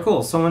are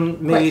cool.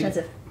 Someone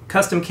made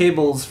custom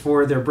cables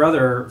for their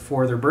brother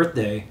for their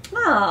birthday.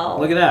 Oh,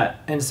 look at that!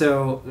 And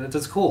so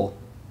that's cool.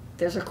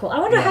 Those are cool. I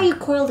wonder how you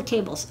coil the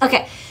cables.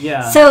 Okay.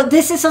 Yeah. So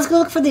let's go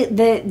look for the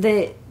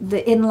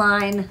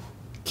inline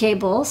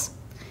cables.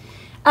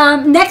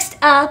 Next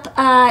up,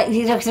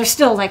 there's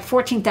still like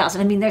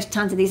 14,000. I mean, there's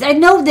tons of these. I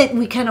know that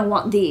we kind of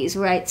want these,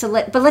 right?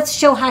 But let's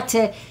show how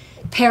to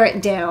pare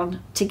it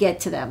down to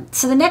get to them.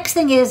 So the next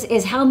thing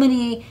is how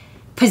many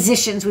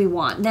positions we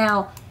want.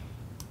 Now,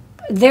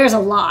 there's a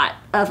lot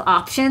of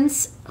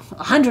options.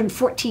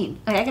 114.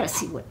 I gotta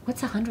see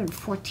what's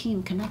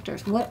 114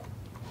 connectors. What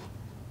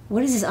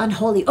is this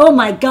unholy? Oh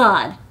my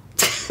god!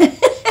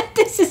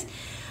 This is.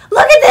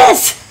 Look at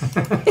this.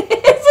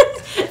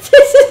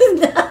 This is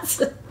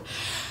nuts.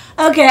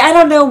 Okay, I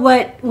don't know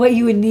what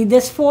you would need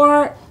this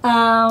for.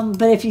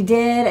 But if you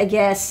did, I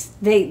guess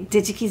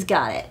DigiKey's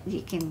got it.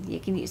 You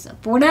can use them.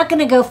 But we're not going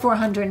to go for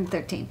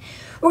 113.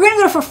 We're going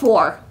to go for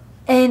 4.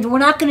 And we're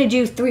not going to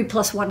do 3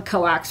 plus 1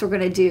 coax. We're going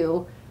to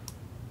do,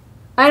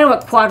 I don't know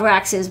what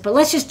quadrax is, but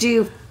let's just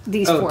do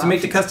these 4 to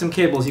make the options. custom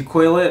cables, you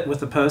coil it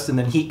with a post and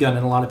then heat gun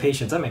and a lot of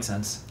patience. That makes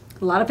sense.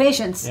 A lot of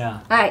patience. Yeah.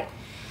 All right.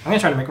 I'm going to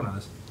try to make one of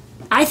those.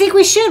 I think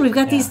we should. We've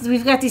got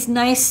Yeah. these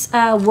nice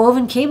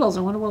woven cables.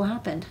 I wonder what will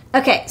happen.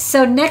 Okay,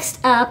 so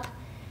next up,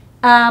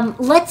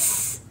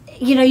 let's,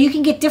 you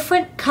can get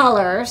different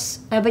colors,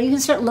 but you can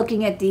start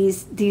looking at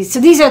these. So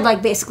these are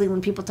like basically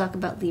when people talk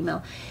about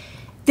Limo.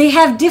 They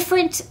have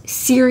different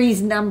series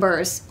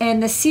numbers,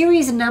 and the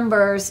series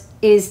numbers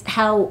is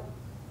how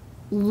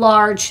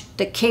large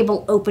the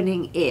cable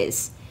opening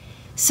is.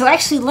 So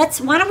actually,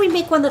 why don't we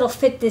make one that'll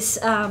fit this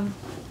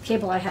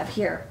cable I have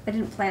here? I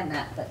didn't plan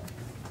that, but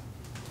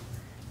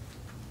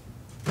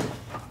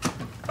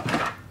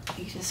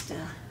you just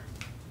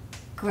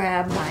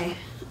grab my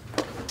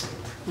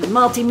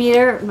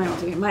multimeter, my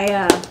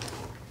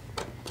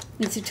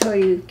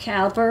Mitsutoyo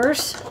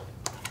calipers.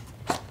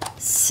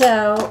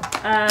 So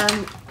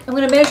I'm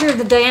going to measure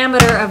the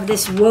diameter of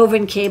this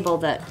woven cable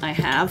that I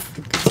have.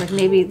 Like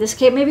maybe this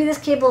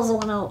cable is the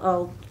one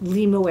I'll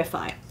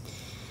Limoify.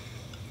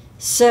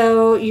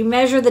 So you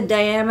measure the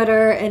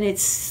diameter, and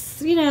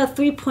it's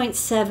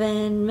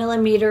 3.7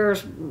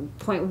 millimeters,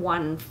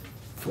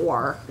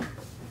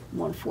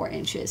 0.14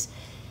 inches.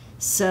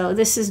 So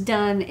this is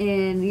done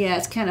in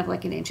it's kind of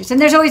like in inches,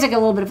 and there's always like a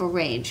little bit of a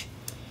range.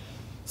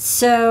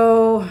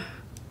 So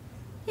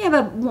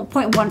about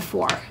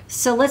 0.14.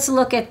 So let's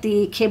look at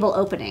the cable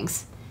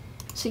openings.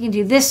 So you can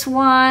do this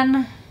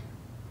one,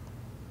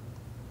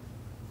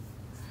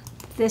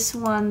 this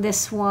one,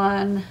 this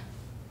one.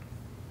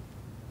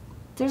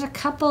 There's a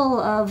couple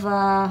of,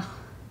 let's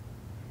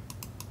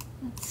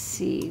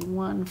see,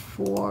 1,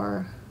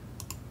 4.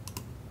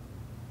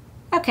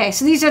 Okay,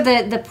 so these are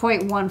the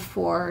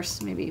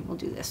 0.14s. Maybe we'll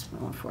do this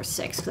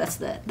 1.46 because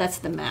that's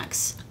the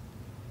max.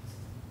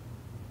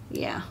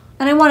 Yeah,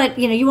 and I want it.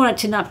 You want it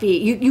to not be.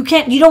 You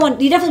definitely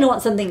don't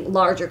want something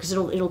larger because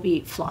it'll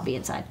be floppy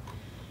inside.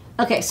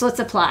 Okay, so let's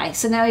apply.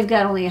 So now we've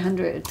got only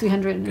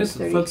 330. Because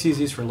folks use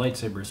these for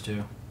lightsabers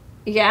too.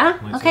 Yeah.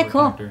 Lightsaber Okay.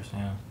 Cool. connectors,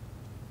 yeah.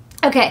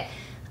 Okay.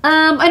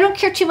 I don't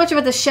care too much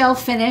about the shell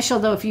finish,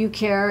 although if you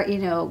care,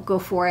 go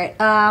for it.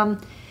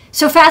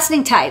 So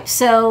fastening type.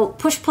 So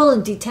push pull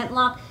and detent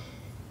lock.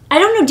 I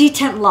don't know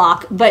detent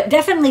lock, but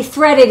definitely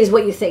threaded is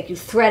what you think. You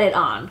thread it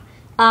on.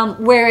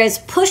 Whereas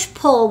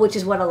push-pull, which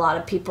is what a lot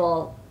of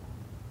people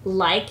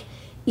like,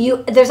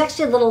 there's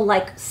actually a little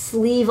like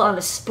sleeve on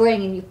a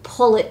spring, and you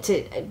pull it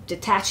to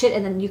detach it,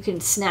 and then you can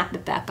snap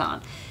it back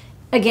on.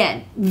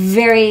 Again,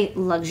 very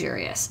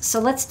luxurious. So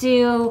let's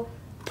do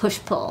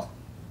push-pull.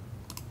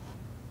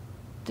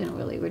 Didn't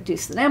really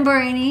reduce the number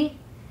any.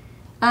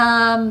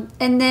 And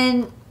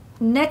then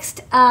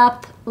next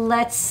up,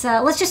 let's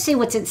just see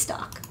what's in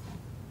stock,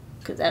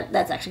 because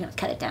that's actually going to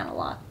cut it down a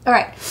lot. All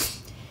right.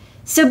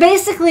 So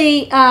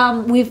basically,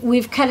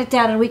 we've cut it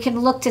down, and we can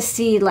look to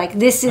see like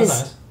this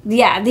is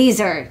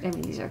these are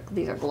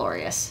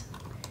glorious.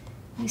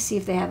 Let me see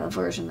if they have a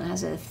version that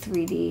has a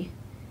 3D. They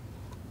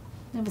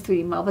have a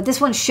 3D model, but this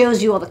one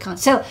shows you all the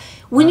content. So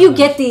when you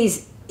get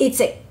these,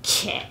 it's a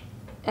kit.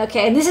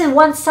 Okay, and this is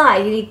one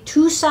side. You need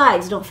 2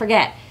 sides. Don't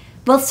forget,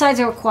 both sides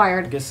are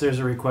required. I guess there's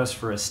a request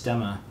for a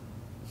stemma.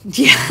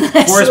 Yeah,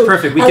 4 is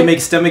perfect. We can make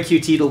stemma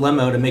QT to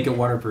limo to make it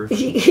waterproof.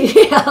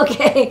 Yeah.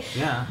 Okay.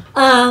 Yeah.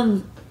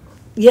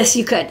 Yes,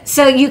 you could.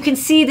 So you can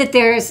see that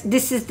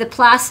this is the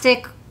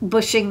plastic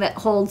bushing that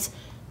holds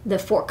the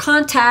 4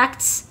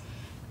 contacts.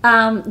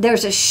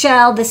 There's a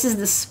shell. This is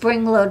the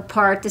spring load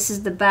part. This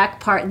is the back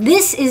part.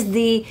 This is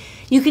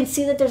you can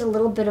see that there's a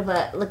little bit of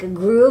a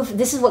groove.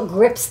 This is what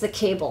grips the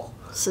cable.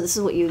 So this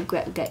is what you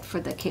get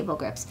for the cable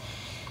grips.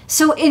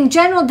 So in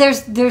general,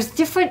 there's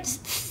different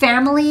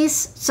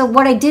families. So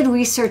what I did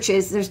research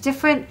is there's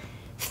different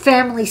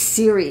family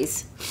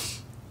series.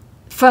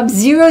 From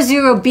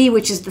 00B,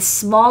 which is the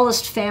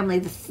smallest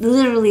family,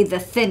 literally the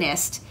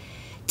thinnest,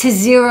 to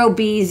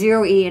 0B,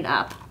 0E, and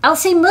up. I'll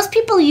say most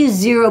people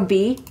use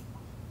 0B.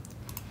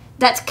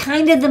 That's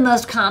kind of the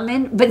most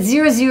common, but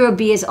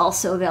 00B is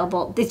also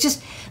available. They're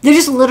just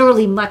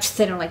literally much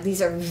thinner. Like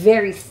these are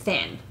very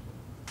thin.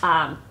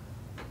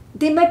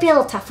 They might be a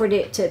little tougher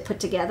to put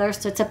together,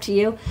 so it's up to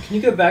you. Can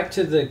you go back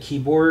to the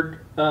keyboard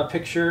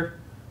picture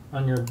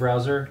on your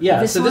browser?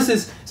 Yeah. This This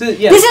is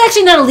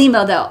actually not a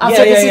Limo though. I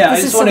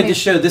just wanted to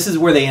show this is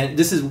where they end.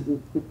 This is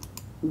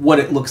what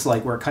it looks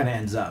like, where it kind of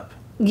ends up.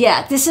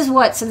 Yeah, this is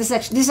what. So this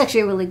is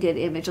actually a really good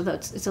image, although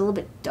it's a little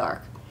bit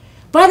dark.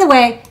 By the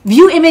way,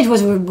 view image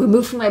was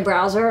removed from my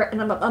browser,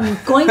 and I'm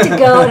going to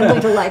go and I'm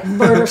going to like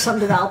murder some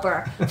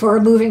developer for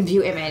removing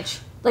view image.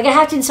 Like I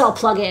have to install a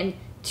plugin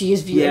to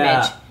use view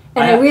image,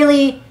 and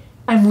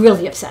I'm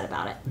really upset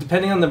about it.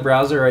 Depending on the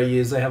browser I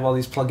use, I have all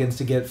these plugins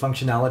to get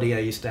functionality I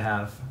used to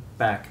have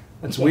back.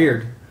 That's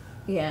weird.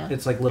 Yeah.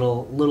 It's like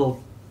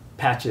little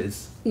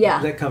patches.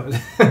 Yeah. That come.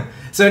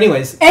 So,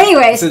 anyways.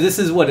 Anyways. So this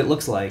is what it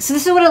looks like. So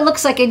this is what it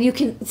looks like, and you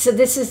can. So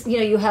this is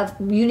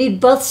you need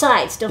both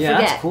sides. Don't Yeah,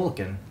 forget. that's cool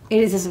looking.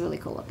 It is. This is really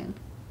cool looking.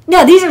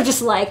 No, these are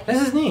just like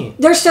This is neat.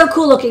 they're so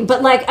cool looking,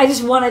 but like I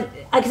just wanted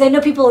because I know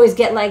people always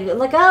get like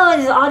oh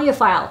it's an audio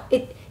file.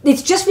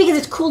 It's just because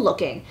it's cool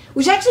looking,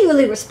 which I actually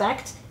really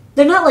respect.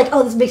 They're not like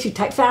oh this makes you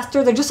type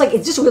faster. They're just like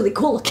it's just really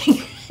cool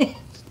looking,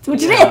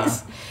 which it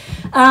is.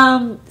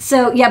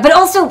 So yeah, but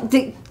also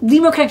the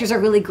Limo connectors are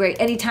really great.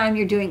 Anytime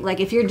you're doing like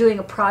if you're doing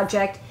a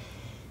project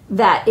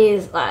that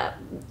is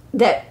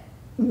that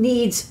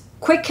needs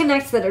quick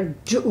connects that are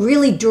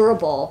really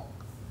durable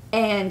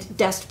and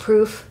dust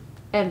proof.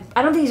 And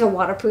I don't think these are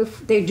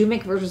waterproof. They do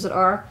make versions that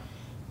are.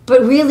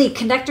 But really,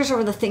 connectors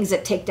are the things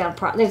that take down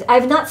projects.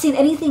 I've not seen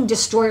anything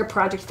destroy a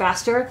project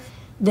faster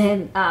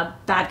than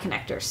bad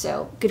connectors.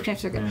 So good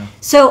connectors are good. Yeah.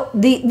 So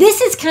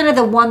this is kind of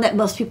the one that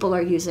most people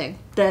are using.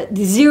 The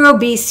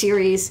 0B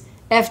series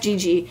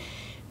FGG.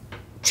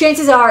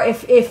 Chances are,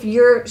 if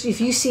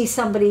you see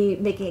somebody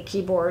making a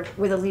keyboard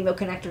with a Limo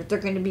connector, they're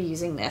going to be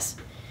using this.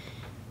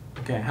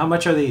 Okay, how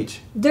much are they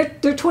each? They're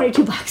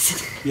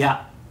 $22.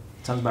 Yeah,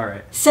 sounds about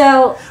right.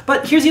 So,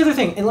 but here's the other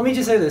thing, and let me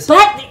just say this.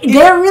 But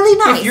they're really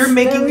nice. If you're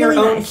making your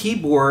really own nice.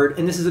 keyboard,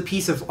 and this is a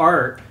piece of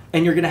art,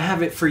 and you're going to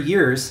have it for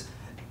years,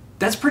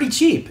 that's pretty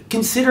cheap,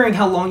 considering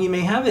how long you may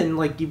have it, and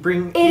like you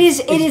bring... It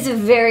is a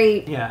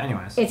very... Yeah,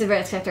 anyways. It's a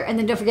very nice connector. And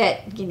then don't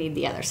forget, you need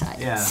the other side.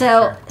 Yeah, so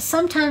sure.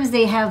 sometimes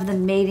they have the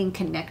mating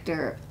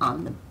connector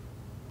on the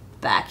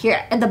back.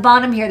 Here, at the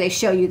bottom here, they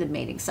show you the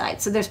mating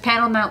side. So there's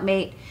panel mount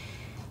mate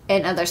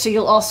and other. So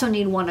you'll also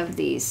need one of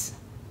these.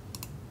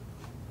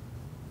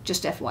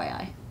 Just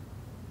FYI.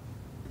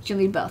 You'll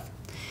need both.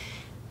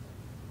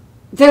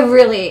 They're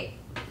really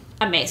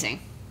amazing,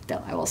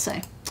 though, I will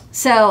say.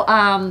 So,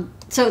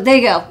 so there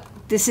you go.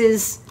 This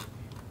is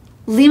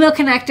Limo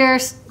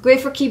connectors. Great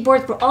for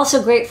keyboards, but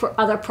also great for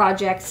other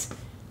projects,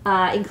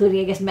 including,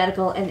 I guess,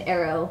 medical and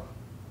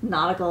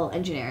aeronautical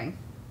engineering.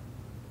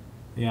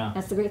 Yeah.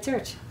 That's the great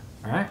search.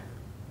 All right.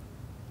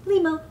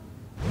 Limo.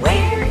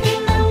 Where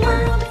in the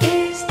world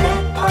is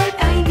that part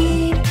I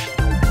need?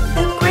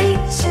 The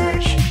Great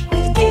Search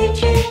with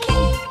DigiKey.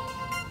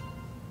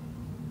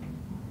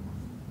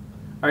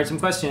 All right, some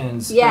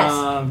questions. Yes.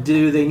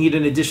 Do they need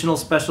an additional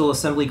special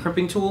assembly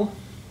crimping tool?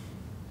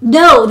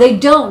 No, they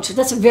don't.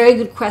 That's a very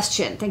good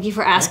question. Thank you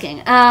for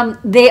asking.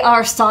 They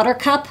are solder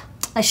cup.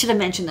 I should have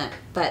mentioned that,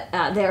 but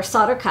they are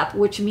solder cup,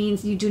 which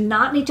means you do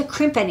not need to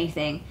crimp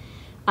anything.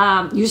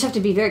 You just have to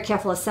be very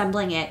careful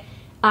assembling it.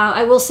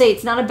 I will say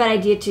it's not a bad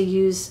idea to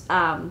use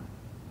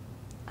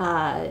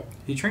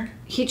Heat shrink?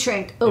 heat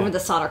shrink over Yeah. the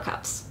solder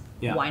cups.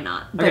 Yeah. Why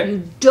not? But Okay.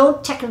 you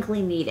don't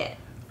technically need it.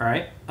 All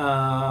right.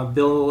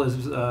 Bill is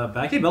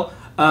back. Hey, Bill.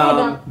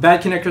 Bill.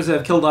 Bad connectors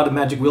have killed a lot of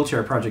Magic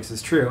Wheelchair projects.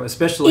 Is true,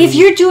 especially If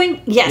you're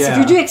doing if Yeah.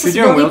 you're doing If you're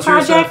doing accessibility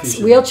wheelchair stuff, projects, you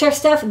should- wheelchair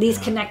stuff, these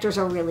connectors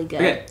are really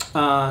good. Okay.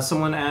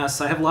 Someone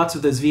asks, I have lots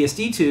of those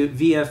VFD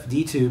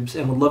tubes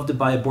and would love to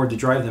buy a board to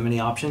drive them. Any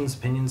options,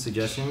 opinions,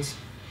 suggestions?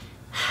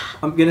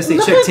 I'm gonna say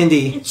Look check at-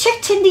 Tindy.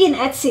 Check Tindy and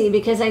Etsy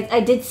because I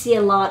did see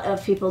a lot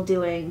of people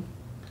doing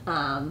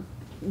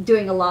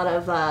doing a lot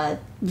of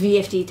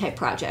VFD type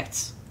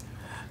projects.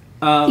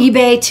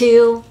 eBay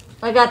too.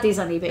 I got these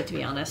on eBay to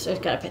be honest. I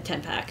just got a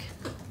 10-pack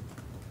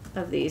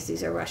of these.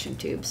 These are Russian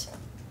tubes.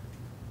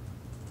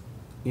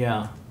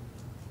 Yeah.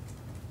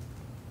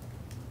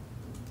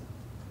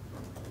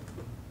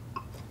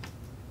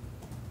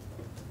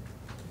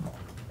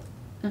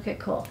 Okay,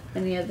 cool.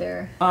 Any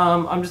other?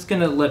 I'm just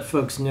gonna let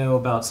folks know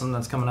about something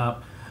that's coming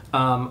up.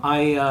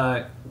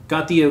 I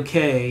got the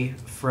okay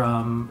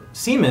from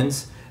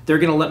Siemens. They're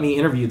gonna let me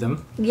interview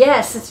them.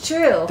 Yes, it's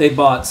true. They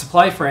bought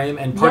Supply Frame,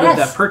 and part of Yes.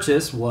 that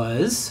purchase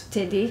was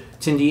Tindy.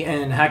 Tindy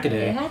and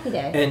Hackaday. Yeah,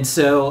 Hackaday. And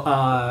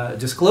so,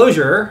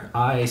 disclosure,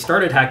 I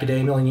started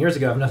Hackaday a million years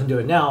ago. I have nothing to do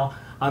with it now.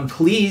 I'm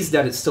pleased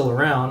that it's still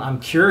around. I'm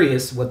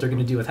curious what they're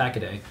going to do with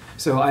Hackaday.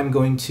 So I'm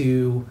going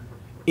to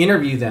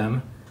interview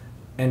them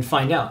and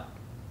find out.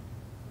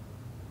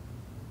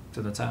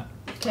 So that's that.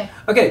 Okay.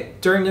 Okay,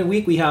 during the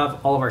week we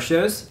have all of our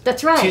shows.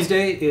 That's right.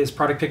 Tuesday is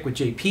Product Pick with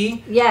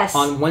JP. Yes.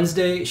 On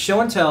Wednesday,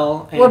 Show and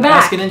Tell and We're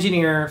back. Ask an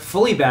Engineer,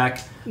 fully back,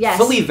 Yes.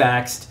 fully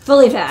vaxxed,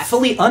 Fully vaxxed.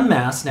 fully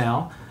unmasked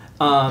now.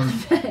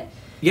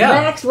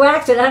 Yeah.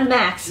 Waxed and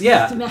unmaxed.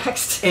 Yeah.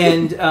 Maxed.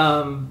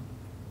 And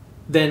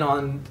then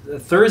on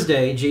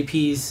Thursday,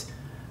 JP's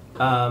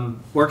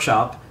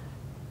workshop.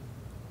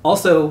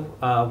 Also,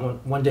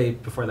 one day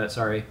before that,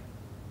 sorry.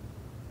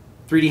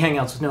 3D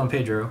Hangouts with Noah and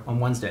Pedro on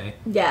Wednesday.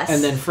 Yes.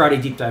 And then Friday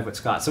Deep Dive with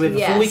Scott. So we have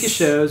a full week of Yes.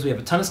 shows. We have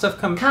a ton of stuff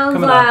coming Comms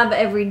up. Lab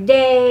every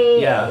day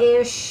Yeah.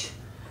 ish.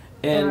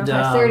 And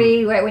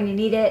 5:30, right when you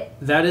need it.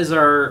 that is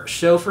our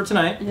show for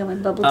tonight. I got my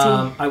bubble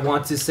tea. I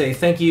want to say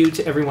thank you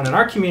to everyone in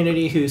our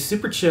community who's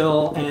super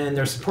chill and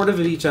they're supportive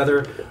of each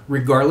other,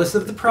 regardless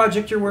of the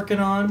project you're working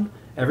on.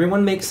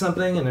 Everyone makes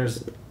something, and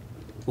there's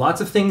lots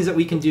of things that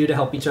we can do to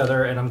help each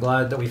other. And I'm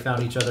glad that we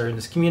found each other in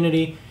this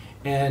community.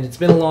 And it's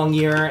been a long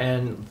year,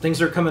 and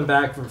things are coming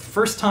back. For the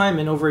first time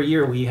in over a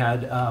year, we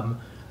had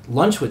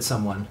lunch with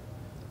someone.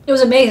 It It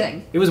was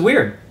amazing. It was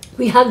weird.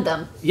 We hugged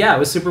them. Yeah, it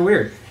was super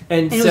weird.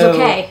 And it was so,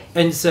 okay.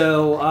 And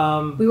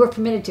so, we were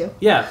permitted to.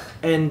 yeah.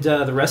 And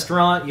the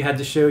restaurant, you had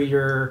to show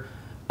your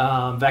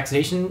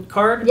vaccination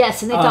card.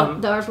 Yes, and they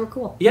thought ours were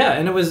cool. Yeah,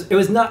 and it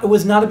was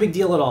not a big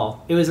deal at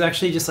all. It was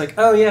actually just like,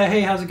 oh yeah,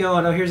 hey, how's it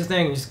going? Oh, here's the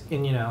thing,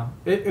 and you know,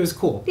 it was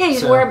cool. Yeah,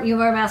 you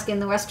wear a mask in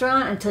the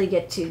restaurant until you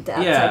get to the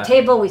outside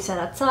table. We sat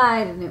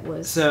outside, and it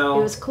was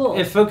cool.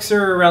 If folks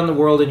are around the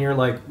world and you're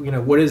like, you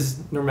know, what is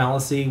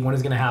normalcy? When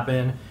is going to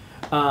happen?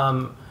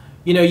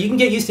 You know, you can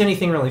get used to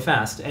anything really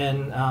fast,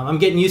 and I'm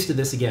getting used to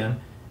this again.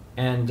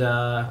 And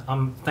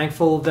I'm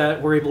thankful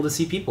that we're able to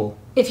see people.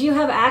 If you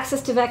have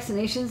access to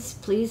vaccinations,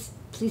 please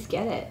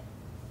get it.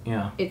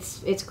 Yeah.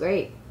 It's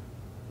great.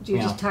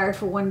 You're just tired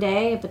for one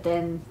day, but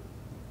then...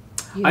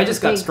 I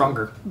just got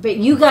stronger. But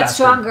you got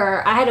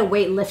stronger. I had a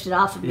weight lifted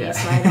off of me,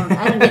 so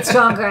I didn't get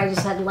stronger. I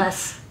just had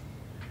less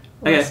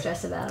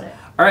stress about it.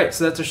 All right,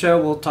 so that's our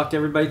show. We'll talk to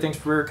everybody. Thanks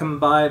for coming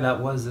by. That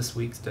was this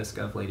week's Disc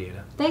of Lady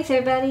Ada. Thanks,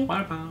 everybody.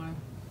 Bye-bye.